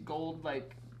gold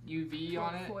like UV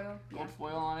on it, Foil. gold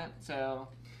foil on it. So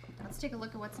Let's take a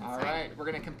look at what's inside. all right, we're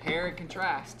gonna compare and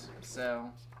contrast. So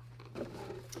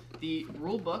the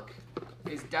rule book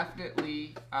is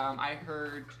definitely, I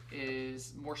heard,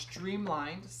 is more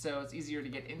streamlined, so it's easier to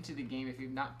get into the game if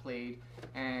you've not played.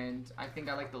 And I think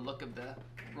I like the look of the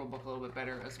rule book a little bit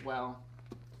better as well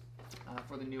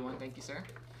for the new one. Thank you, sir.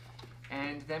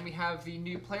 And then we have the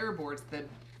new player boards.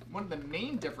 One of the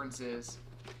main differences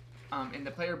in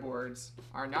the player boards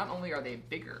are not only are they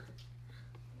bigger,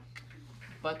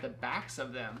 but the backs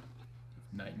of them.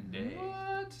 Night and day.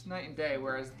 What? Night and day,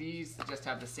 whereas these just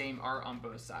have the same art on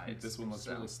both sides. This one looks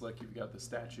So- really slick. You've got the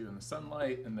statue in the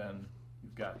sunlight, and then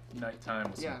you've got nighttime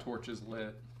with Yeah. some torches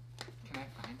lit. Can I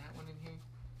find that one in here?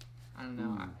 I don't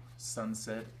know.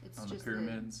 Sunset It's on the just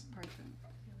pyramids. Parthenon.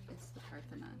 It's the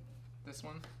Parthenon. This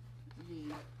one?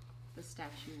 The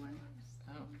statue one.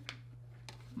 Oh.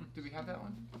 Do we have that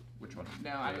one? Which one?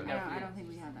 No, I didn't know. I don't think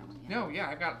we have that one yet. No, yeah,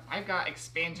 I've got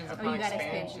expansions Oh, upon you got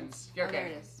expansions. expansions. Yeah, Oh, okay. there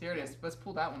it is. Here it is. Let's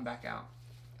pull that one back out.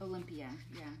 Olympia.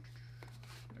 Yeah.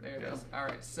 There it we go. is. All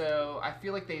right, so I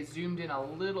feel like they zoomed in a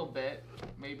little bit,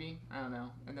 maybe. I don't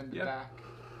know. And then the Yeah. back.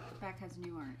 Back has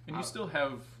new art. And you still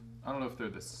have, I don't know if they're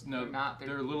this. No, They're not.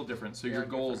 They're a little different. So They your are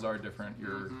goals different. are different.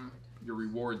 Your Mhm. your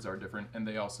rewards are different, and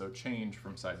they also change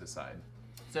from side to side.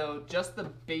 So just the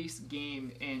base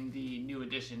game in the new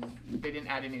edition, they didn't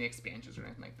add any expansions or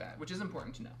anything like that, which is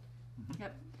important to know.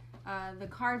 Yep. The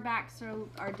card backs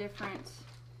are different.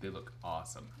 They look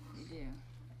awesome. They do.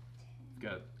 You've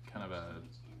got kind of a,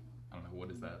 I don't know,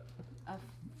 what is that? A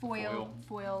foil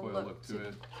look to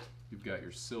it. You've got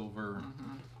your silver.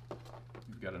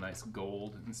 You've got a nice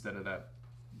gold instead of that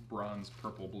bronze,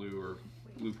 purple, blue, or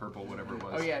blue, purple, whatever it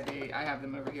was. Oh yeah, I have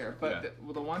them over here. But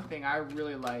the one thing I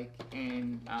really like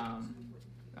in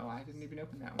oh, I didn't even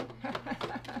open that one.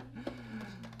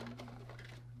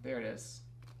 There it is.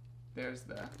 There's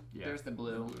the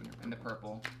blue and the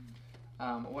purple.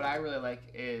 What I really like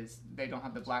is they don't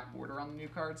have the black border on the new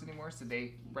cards anymore, so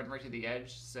they run right to the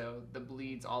edge, so the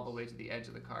bleed's all the way to the edge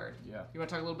of the card. Yeah. You want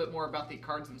to talk a little bit more about the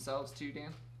cards themselves too,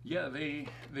 Dan? Yeah, they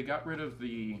got rid of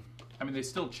they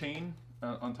still chain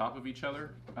on top of each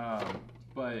other,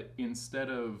 but instead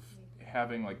of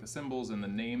having like the symbols and the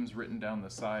names written down the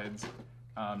sides,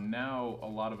 now a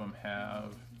lot of them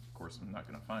have, of course I'm not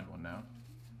going to find one now.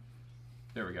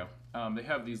 There we go. They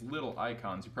have these little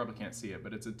icons. You probably can't see it,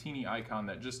 but it's a teeny icon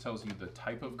that just tells you the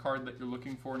type of card that you're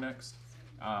looking for next.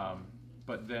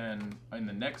 But then in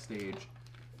the next stage,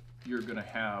 you're going to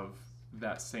have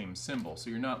that same symbol. So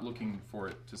you're not looking for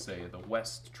it to say the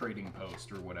West Trading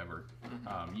Post or whatever.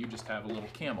 You just have a little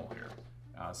camel here.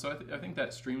 So I think that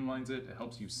streamlines it. It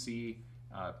helps you see,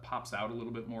 pops out a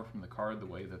little bit more from the card, the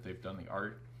way that they've done the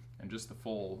art, and just the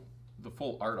full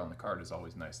art on the card is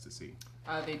always nice to see.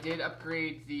 They did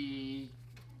upgrade the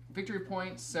victory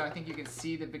points, so I think you can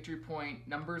see the victory point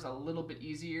numbers a little bit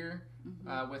easier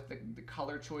with the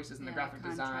color choices and the graphic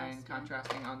design,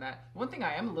 contrasting on that. One thing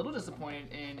I am a little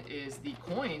disappointed in is the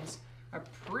coins are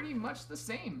pretty much the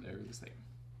same. They're the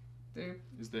same.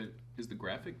 Is the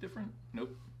graphic different?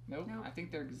 Nope. I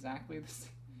think they're exactly the same.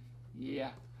 Yeah.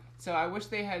 So I wish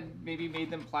they had maybe made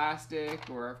them plastic,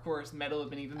 or of course metal would have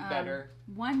been even better.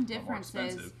 One difference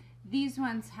is these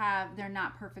ones they're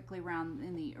not perfectly round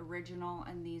in the original,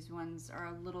 and these ones are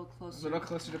a little closer. A little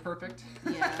closer to perfect.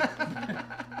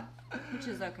 Yeah. Which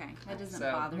is okay. That doesn't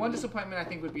bother me. One disappointment I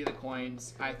think would be the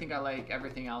coins. I think I like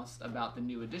everything else about the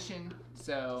new edition.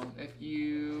 So if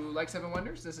you like Seven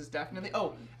Wonders, this is definitely...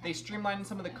 Oh, they streamlined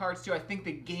some of the cards too. I think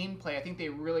the gameplay, they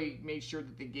really made sure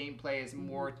that the gameplay is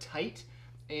more tight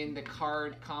in the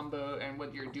card combo and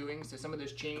what you're doing. So some of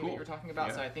those chaining that you're talking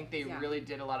about. So I think they really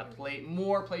did a lot of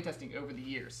more play testing over the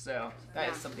years. So that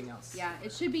is something else. Yeah,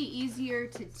 it should be easier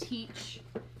to teach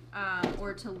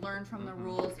or to learn from the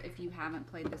rules if you haven't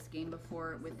played this game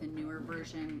before with the newer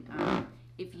version.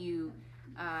 If you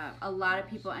a lot of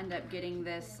people end up getting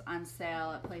this on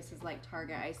sale at places like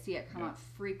Target. I see it come up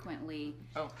frequently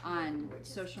on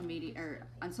social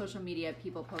media.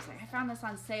 People post like, I found this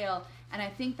on sale, and I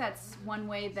think that's one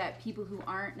way that people who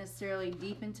aren't necessarily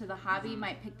deep into the hobby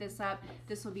might pick this up.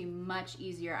 This will be much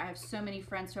easier. I have so many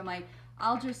friends who I'm like,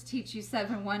 I'll just teach you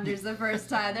Seven Wonders the first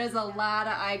time. There's a lot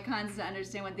of icons to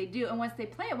understand what they do, and once they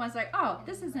play it, one's like, oh,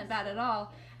 this isn't bad at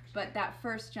all. But that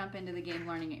first jump into the game,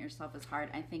 learning it yourself, is hard.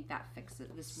 I think that fixes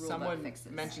this rule. Someone fixes.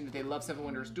 mentioned that they love Seven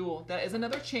Wonders Duel. That is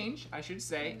another change, I should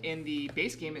say. In the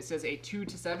base game, it says a 2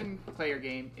 to 7 player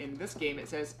game. In this game, it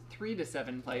says 3 to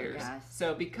 7 players. Yes.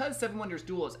 So because Seven Wonders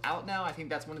Duel is out now, I think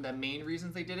that's one of the main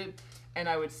reasons they did it. And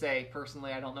I would say,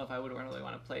 personally, I don't know if I would really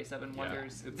want to play Seven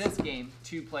Wonders this game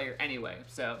 2-player anyway.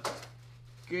 So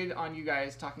good on you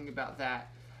guys talking about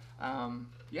that.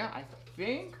 Yeah, I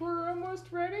think we're almost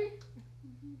ready.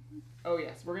 Oh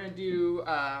yes, we're gonna do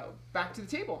back to the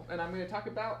table, and I'm gonna talk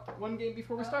about one game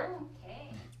before we start. Okay.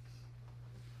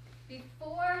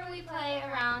 Before we play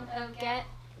a round of Get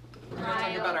We're gonna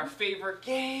talk about our favorite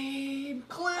game,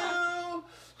 Clue,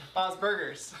 Bob's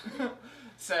Burgers.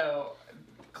 So,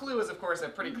 Clue is of course a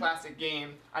pretty classic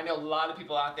game. I know a lot of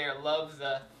people out there love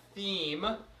the theme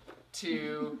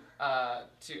to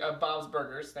Bob's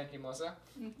Burgers. Thank you, Melissa.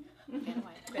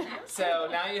 So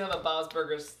now you have a Bob's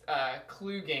Burgers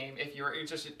Clue game if you're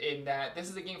interested in that. This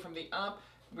is a game from the Op.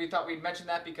 We thought we'd mention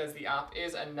that because the Op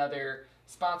is another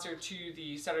sponsor to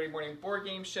the Saturday morning board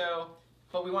game show.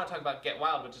 But we want to talk about Get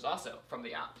Wild, which is also from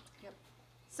the Op. Yep.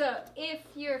 So if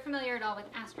you're familiar at all with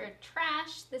Astro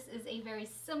Trash, this is a very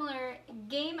similar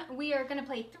game. We are going to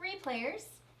play 3 players.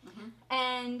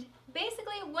 And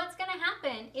basically what's going to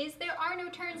happen is there are no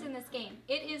turns in this game.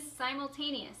 It is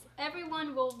simultaneous.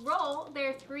 Everyone will roll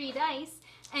their 3 dice,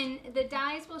 and the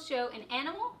dice will show an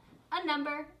animal, a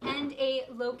number, and a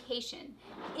location.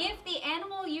 If the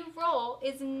animal you roll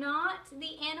is not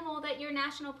the animal that your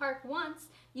national park wants,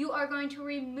 you are going to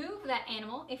remove that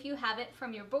animal if you have it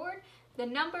from your board, the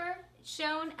number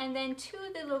shown, and then to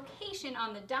the location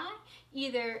on the die.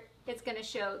 Either it's going to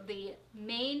show the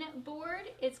main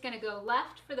board, it's going to go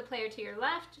left for the player to your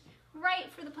left,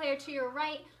 right for the player to your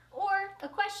right, or a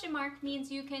question mark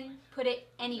means you can put it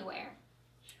anywhere.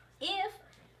 If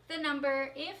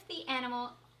the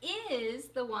animal is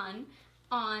the one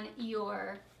on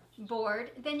your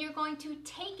board, then you're going to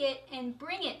take it and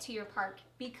bring it to your park,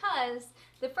 because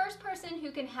the first person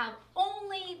who can have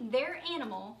only their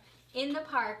animal in the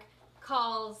park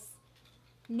calls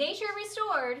nature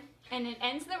restored, and it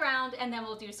ends the round, and then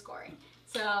we'll do scoring.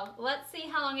 So let's see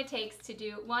how long it takes to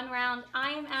do one round.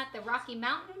 I am at the Rocky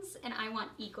Mountains, and I want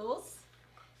eagles.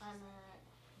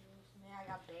 I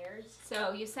got bears.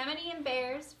 So Yosemite and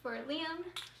bears for Liam.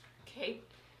 Okay.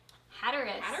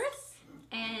 Hatteras. Hatteras?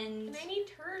 And And I need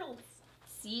turtles.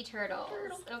 sea turtles.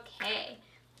 Okay.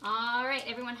 All right,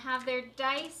 everyone have their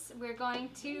dice. We're going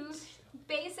to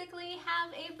basically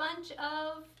have a bunch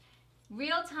of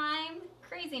real-time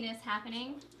craziness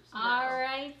happening. All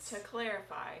right. To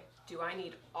clarify, do I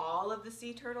need all of the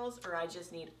sea turtles, or I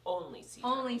just need only sea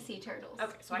turtles? Only sea turtles.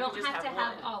 Okay, so you I don't can just have to have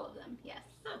have one. all of them. Yes.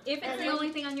 Oh. If it's And the then only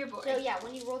thing on your board. So yeah,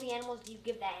 when you roll the animals, you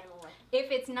give that animal away.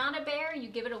 If it's not a bear, you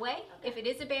give it away. If it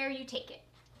is a bear, you take it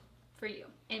for you.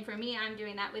 And for me, I'm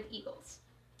doing that with eagles.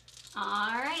 All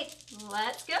right,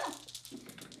 let's go.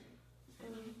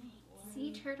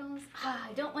 Sea turtles. I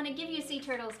don't want to give you sea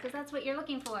turtles because that's what you're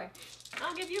looking for.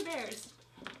 I'll give you bears.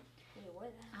 Wait,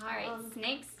 what? All right,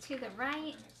 snakes to the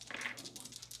right.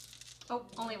 Oh,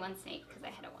 only one snake because I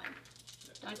had a 1.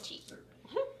 Don't cheat.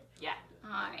 Yeah.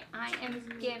 All right, I am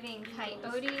giving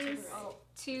coyotes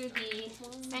to the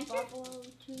center. Buffalo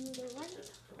to the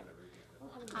right.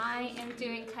 I am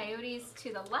doing coyotes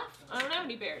to the left. I don't have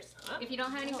any bears. Huh? If you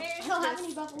don't have any bears, I don't have just-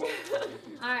 any buffalo.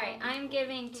 All right, I'm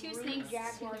giving 2 snakes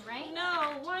to the right.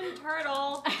 No, one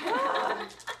turtle.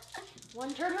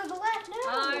 One turtle to the left.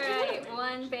 No. All right,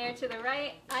 1 bear to the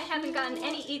right. I haven't gotten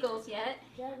any eagles yet.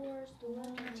 Jaguars to the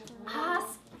left. Ah,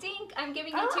 stink! I'm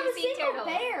giving I you don't 2 have a sea single turtles.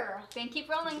 bear. Then keep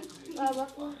rolling.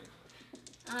 Buffalo.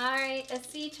 All right, a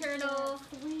sea turtle.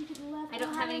 3 to the left. I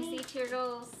don't have any sea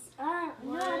turtles.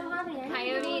 No, I don't have any.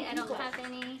 Coyote, I don't have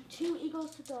any. 2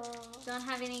 eagles to the. Don't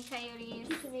have any coyotes.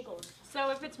 Keep some eagles. So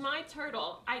if it's my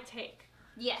turtle, I take.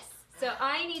 Yes. So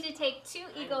I need to take 2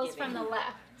 eagles from the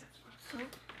left.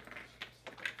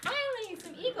 Finally,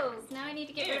 some eagles. Now I need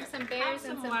to get rid of some bears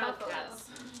and some buffalo. wildcats.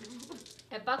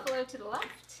 A buffalo to the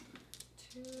left.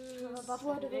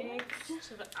 Buffalo to the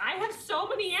Snakes I have so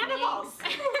many animals.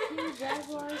 2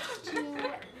 jaguars to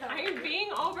the. I am being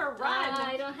overrun.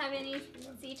 I don't have any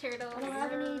sea turtles. I don't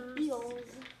have any eagles.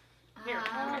 Here.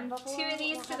 Buffalo, 2 of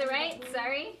these don't to have the any right. buffalo.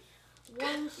 Sorry.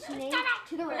 1 snake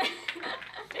to the right.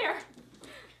 There.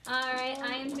 All right,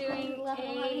 I am doing I don't have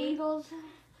any a eagles.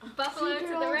 buffalo Sea to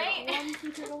the turtle, right. 1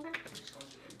 sea turtle.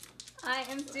 I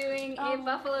am doing a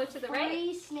buffalo to the right.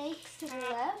 3 snakes to the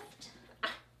left.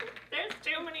 There's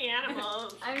too many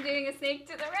animals. I'm doing a snake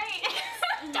to the right.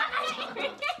 Poor Jaguar.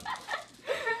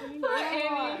 Amy.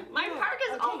 My park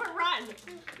is overrun.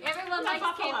 Everyone The likes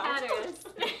Cape buffalo. Hatteras.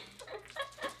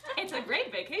 It's a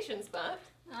great vacation spot.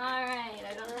 All right,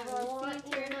 I don't have any sea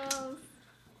turtles.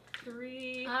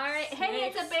 3. All right, hey,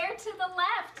 it's a bear to the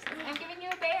left. I'm giving you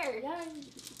a bear. Yeah, I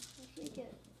take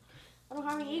it. I don't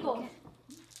have any eagles.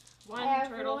 One I have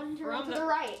turtle 1 turtle from to the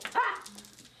right. Ah!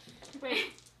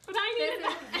 Wait, but I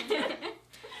need it.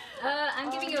 I'm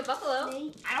giving you a buffalo.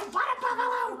 Snake. I don't want a I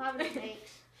buffalo. don't have any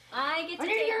snakes. I get to I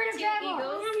need to get rid take of 2 jaguar. I don't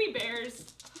eagles. have any bears.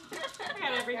 I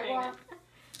got everything. Jaguar.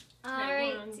 All Okay,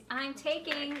 right, 1. I'm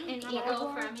taking an Jaguar.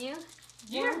 eagle from you.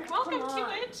 You're One, welcome come to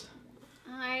on. it.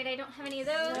 All right, I don't have any of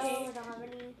No, those. I don't have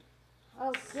any.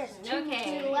 Oh, yes. 2 to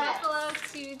Okay, the left. buffalo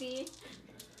to the.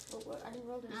 Oh, what? I didn't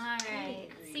roll this. All right,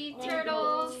 sea Oh,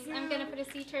 turtles. yeah. I'm gonna put a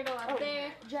sea turtle up Oh,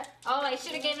 there. Ja- Oh, I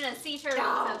should have given a sea turtle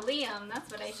No. to Liam.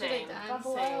 That's what I should Same. have done.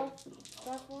 Buffalo.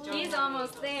 Buffalo. He's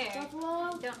almost there.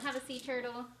 Buffalo. Don't have a sea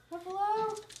turtle.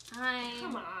 Buffalo. I'm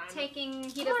Come on. taking.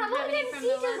 He Come on, doesn't I'm have only any getting from sea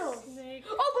the left. turtles. Snake.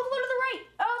 Oh, buffalo to the right.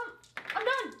 I'm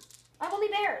done. I have only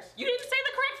bears. You didn't say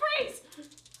the correct phrase.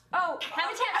 Oh,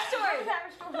 Habitat restored. Habitat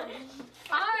restored.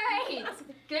 All right,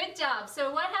 good job. So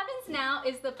what happens now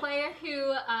is the player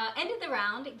who ended the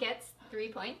round gets 3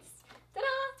 points. Ta-da!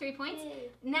 3 points. Yay.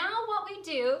 Now what we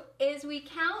do is we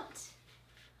count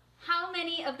how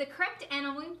many of the correct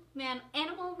animal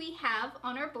we have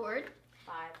on our board,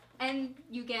 5. and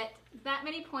you get that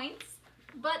many points.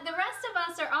 But the rest of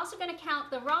us are also going to count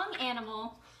the wrong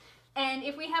animal, and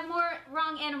if we have more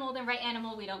wrong animal than right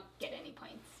animal, we don't get any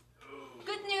points.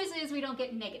 Good news is we don't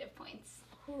get negative points.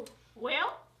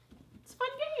 Well, it's a fun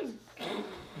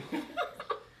game.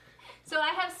 So I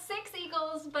have 6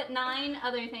 eagles, but 9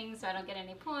 other things, so I don't get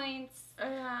any points.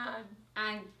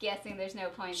 I'm guessing there's no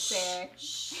points there.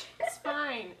 Shh. It's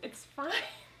fine. It's fine.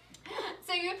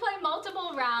 So you play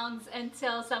multiple rounds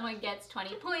until someone gets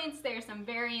 20 points. There's some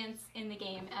variants in the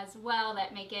game as well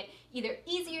that make it either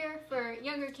easier for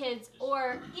younger kids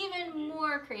or even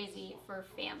more crazy for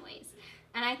families.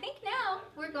 And I think now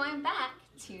we're going back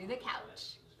to the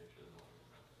couch.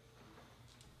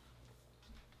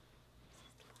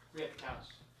 We're at the couch.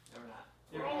 No, we're not.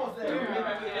 We're almost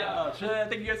there.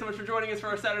 Thank you guys so much for joining us for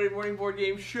our Saturday morning board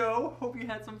game show. Hope you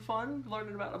had some fun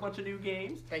learning about a bunch of new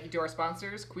games. Thank you to our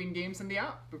sponsors, Queen Games and the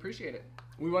Op. We appreciate it.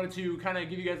 We wanted to kind of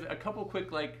give you guys a couple quick,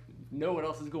 know what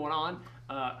else is going on.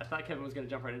 I thought Kevin was going to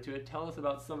jump right into it. Tell us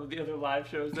about some of the other live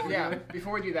shows that we're Yeah, doing.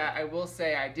 before we do that, I will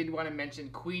say I did want to mention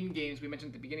Queen Games. We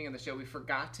mentioned at the beginning of the show. We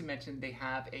forgot to mention they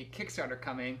have a Kickstarter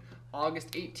coming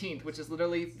August 18th, which is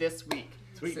literally this week.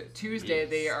 Sweet. So Tuesday,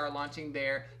 they are launching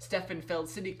their Steffenfeld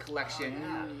City collection,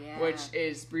 which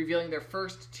is revealing their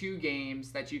first 2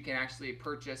 games that you can actually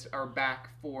purchase or back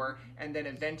for, and then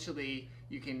eventually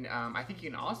you can, I think you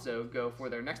can also go for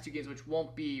their next 2 games, which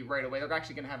won't be right away. They're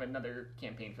actually going to have another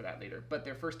campaign for that later. But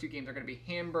their first 2 games are going to be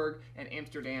Hamburg and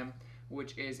Amsterdam,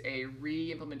 which is a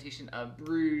re-implementation of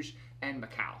Bruges and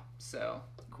Macau. So,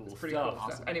 Cool it's pretty stuff. cool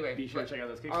stuff. Anyway, Be sure to check out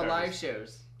those Kickstarters. our live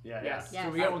shows. Yeah, Yes. yeah.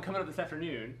 So we got one coming up this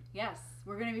afternoon. Yes,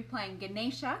 we're going to be playing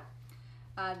Ganesha.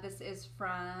 This is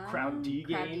from Crowd D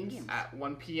Games. At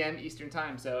 1 p.m. Eastern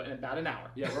Time, so in about an hour.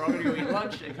 Yeah, we're all going to go eat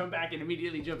lunch and come back and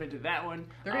immediately jump into that one.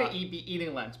 They're going to be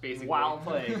eating lunch, basically. While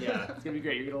playing, yeah. It's going to be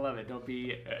great. You're going to love it. Don't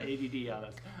be ADD on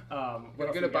us. We're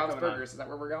else going to we got Bob's going on? Burgers. Is that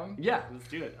where we're going? Yeah, let's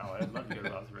do it. Oh, I'd love to go to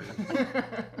Bob's Burgers.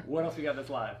 What else we got that's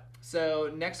live?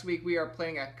 So next week we are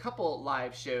playing a couple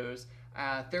live shows.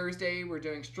 Thursday we're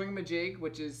doing Stringamajig,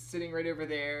 which is sitting right over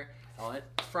there. Solid.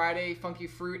 Friday, Funky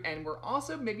Fruit, and we're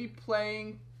also maybe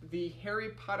playing the Harry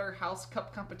Potter House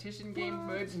Cup competition game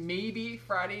mode. Maybe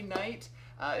Friday night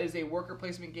is a worker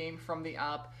placement game from the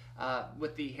Op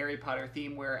with the Harry Potter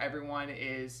theme, where everyone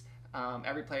is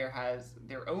every player has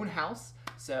their own house.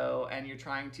 So, and you're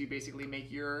trying to basically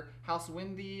make your house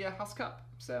win the House Cup.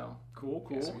 So Cool.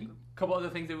 Sweet. A couple other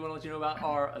things that we want to let you know about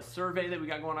are a survey that we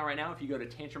got going on right now. If you go to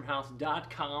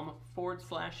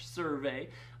tantrumhouse.com/survey,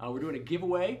 we're doing a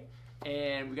giveaway.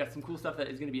 And we got some cool stuff that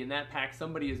is going to be in that pack.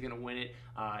 Somebody is going to win it.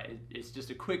 It's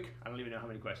just a quick, I don't even know how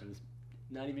many questions.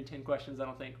 Not even 10 questions, I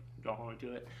don't think. Don't hold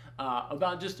to it.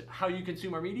 About just how you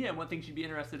consume our media and what things you'd be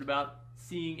interested about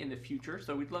seeing in the future.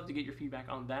 So we'd love to get your feedback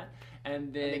on that.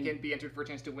 And then... and they can be entered for a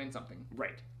chance to win something.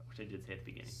 Right. Which I did say at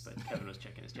the beginning, but Kevin was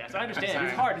checking his chat. So I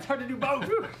understand. Sorry. It's hard to do both.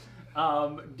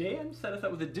 Dan set us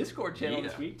up with a Discord channel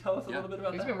this week. Tell us a little bit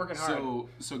about He's that. been working hard.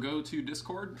 So go to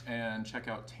Discord and check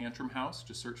out Tantrum House.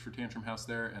 Just search for Tantrum House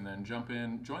there, and then jump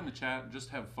in, join the chat, just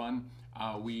have fun.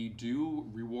 We do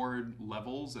reward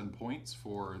levels and points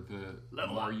for the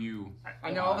Level more one. you.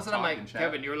 I know all of a sudden I'm talk in like, chat.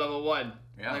 Kevin, you're level 1.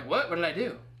 Yeah. I'm like, what? What did I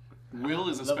do? Will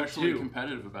is Level especially 2.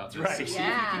 competitive about this. Right. So see if you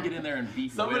Yeah. can get in there and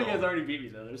beat Somebody Will. has already beat me,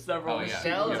 though. There's several. Oh, yeah.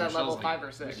 Michelle is Yeah, at level Michelle's 5 or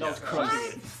like- 6. Michelle's Yeah.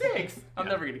 crushing it. 6? I'm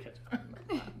Yeah. never going to catch up.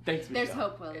 Thanks, There's Michelle.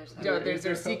 hope, Will. There's hope. No,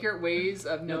 there's secret ways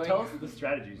of No, knowing. tell us the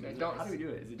strategies. Don't- How do we do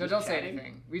it? Is it No, just don't say chatting?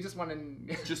 anything. We just want to.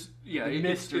 Just yeah, The it's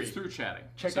mystery. through chatting.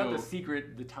 Check So- out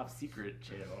the top secret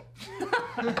channel.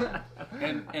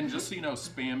 And just so you know,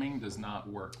 spamming does not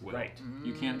work. Will. Right.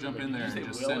 You can't jump in Did there you and say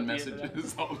just Will send at the end of that?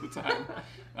 messages all the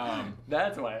time.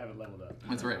 That's why I haven't leveled up.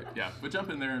 That's right. Yeah, but jump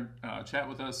in there, chat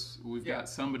with us. We've Yeah. got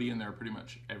somebody in there pretty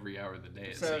much every hour of the day.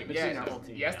 It So seems. Between our whole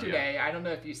team. yesterday, I don't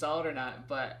know if you saw it or not,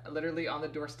 but literally on the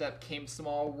doorstep came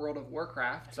Small World of I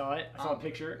Warcraft. saw it. I saw a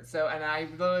picture. So, and I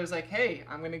literally was like, hey,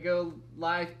 I'm gonna go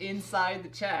live inside the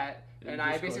chat. In And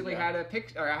I Discord, basically yeah. had a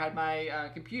picture, or I had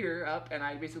my computer up, and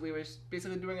I basically was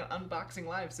doing an unboxing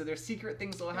live. So there's secret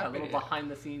things that will Yeah, a happen. little behind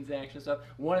the scenes action stuff.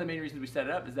 One of the main reasons we set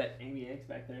it up is that Amy X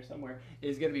back there somewhere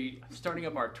is going to be starting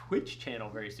up our Twitch channel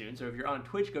very soon. So if you're on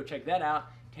Twitch, go check that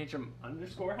out.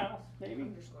 Tantrum_house,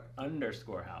 maybe?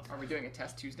 Underscore house. Are we doing a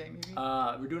test Tuesday, maybe?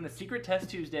 We're doing a secret test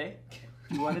Tuesday.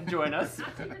 If you want to join us.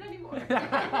 Not secret anymore.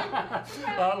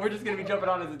 We're just going to be jumping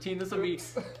on as a team. This will be,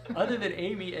 other than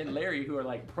Amy and Larry, who are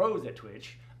like pros at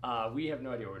Twitch, we have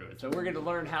no idea what we're doing. So we're going to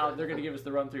learn how. They're going to give us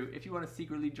the run through. If you want to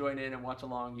secretly join in and watch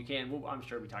along, you can. I'm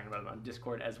sure we'll be talking about it on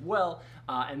Discord as well.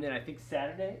 And then I think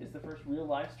Saturday is the first real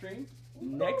live stream.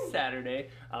 Next Saturday,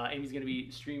 Amy's going to be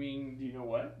streaming, do you know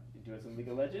what? Doing some League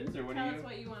of Legends? Or what Tell do you? us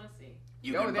what you want to see.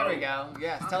 You Oh, can there we vote. go.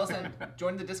 Yes, tell us and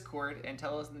join the Discord and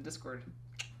tell us in the Discord.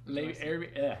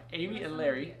 Amy and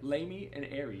Larry, Lamy and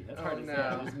Airy. That's hard Oh, to say.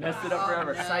 no. I just messed it up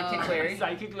forever. no. Sidekick Larry.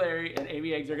 Psychic Larry and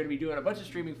Amy Eggs are going to be doing a bunch of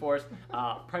streaming for us.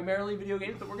 Primarily video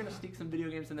games, but we're going to sneak some video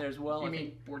games in there as well. You I mean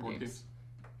think board Board games? games.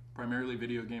 Primarily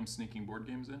video games, sneaking board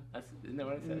games in. isn't that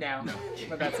what I said? No,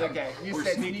 but that's okay. You We're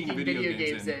said sneaking sneaking video video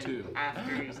games games in, in too.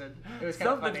 after you said it was kind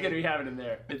of Something's funny. going to be happening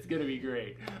there. It's going to be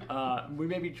great. We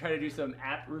maybe try to do some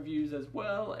app reviews as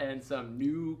well and some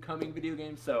new coming video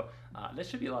games. So that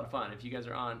should be a lot of fun. If you guys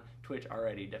are on Twitch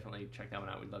already, definitely check that one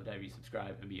out. We'd love to have you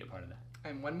subscribe and be a part of that.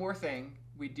 And one more thing,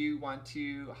 we do want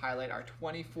to highlight our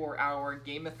 24-hour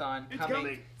Gameathon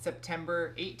coming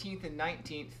September 18th and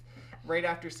 19th, right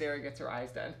after Sarah gets her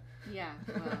eyes done. Yeah.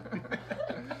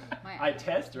 Well, Eye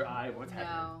test or eye? What's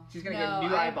happening? no. She's gonna no, get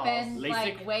new I've eyeballs. been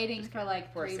like LASIK? waiting for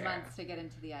like Poor 3 Sarah. months to get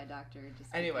into the eye doctor.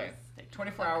 Just Anyway, because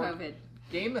 24-hour of COVID.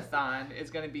 Gameathon is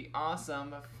going to be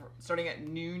awesome, starting at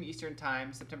noon Eastern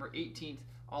Time, September 18th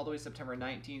all the way to September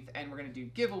 19th, and we're going to do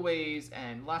giveaways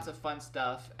and lots of fun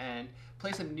stuff and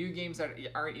play some new games that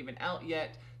aren't even out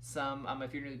yet. Some,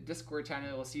 if you're in the Discord channel,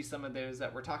 you'll see some of those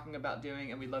that we're talking about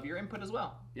doing, and we'd love your input as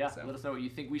well. Yeah, So- let us know what you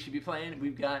think we should be playing.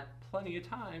 We've got plenty of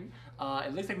time.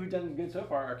 It looks like we've done good so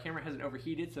far. Our camera hasn't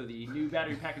overheated, so the new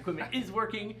battery pack equipment is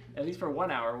working, at least for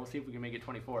 1 hour. We'll see if we can make it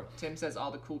 24. Tim says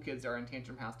all the cool kids are in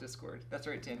Tantrum House Discord. That's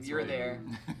right, Tim. That's You're right. there.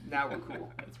 Now we're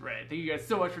cool. That's right. Thank you guys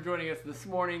so much for joining us this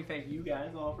morning. Thank you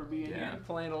guys all for being here and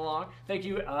playing along. Thank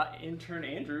you, intern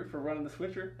Andrew, for running the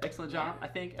switcher. Excellent job. I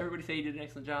think everybody say you did an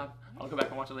excellent job. I'll go back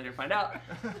and watch it later and find out.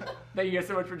 Thank you guys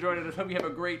so much for joining us. Hope you have a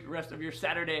great rest of your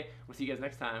Saturday. We'll see you guys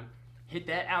next time. Hit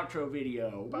that outro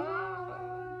video.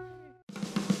 Bye.